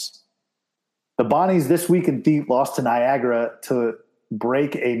Bonnies. The Bonnies this week in FEAT lost to Niagara to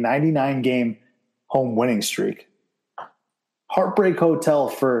break a 99-game home winning streak. Heartbreak Hotel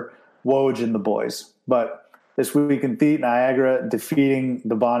for Woj and the boys. But this week in FEAT, Niagara defeating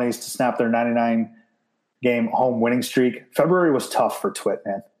the Bonnies to snap their 99-game home winning streak. February was tough for Twit,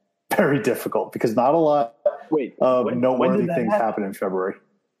 man. Very difficult because not a lot of noteworthy things happen in February.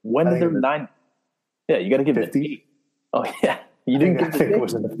 When did their 9? Yeah, you got to give 50. it 8. Oh, yeah. You didn't give it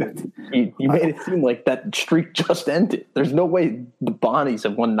was in the 50. You made it seem like that streak just ended. There's no way the Bonnies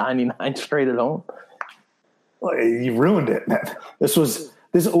have won 99 straight at home. Well, you ruined it, man. What's the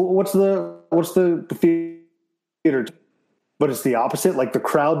theater? But it's the opposite. Like the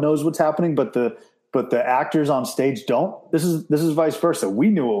crowd knows what's happening, but the actors on stage don't. This is vice versa. We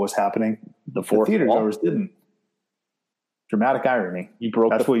knew what was happening. The theater goers didn't. Dramatic irony. You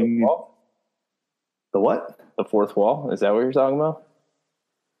broke That's the what you need. wall? The what? The fourth wall? Is that what you're talking about?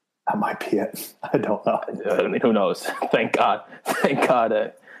 That might be it. I don't know. Who knows? Thank God. Thank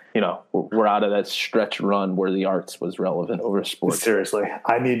God. We're out of that stretch run where the arts was relevant over sports. Seriously,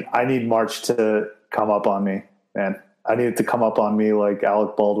 I need March to come up on me, man. I need it to come up on me like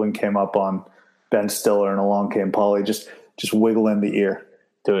Alec Baldwin came up on Ben Stiller and Along Came Polly. Just wiggle in the ear,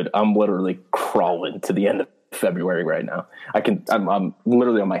 dude. I'm literally crawling to the end of February right now. I'm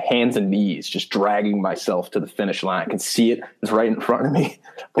literally on my hands and knees, just dragging myself to the finish line. I can see it. It's right in front of me.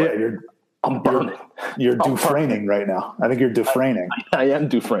 But yeah, I'm burning. You're Dufresning right now. I think you're Dufresning. I am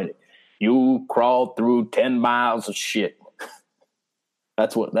Dufresning. You crawled through 10 miles of shit.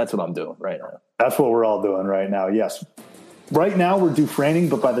 That's what I'm doing right now. That's what we're all doing right now. Yes. Right now we're Dufresning,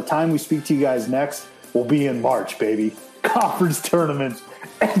 but by the time we speak to you guys next, we'll be in March, baby. Conference tournament,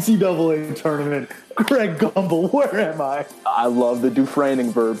 NCAA tournament. Greg Gumbel, where am I? I love the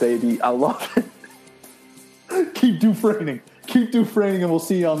Dufresning verb, baby. I love it. Keep Dufresning, and we'll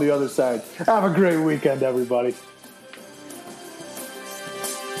see you on the other side. Have a great weekend, everybody.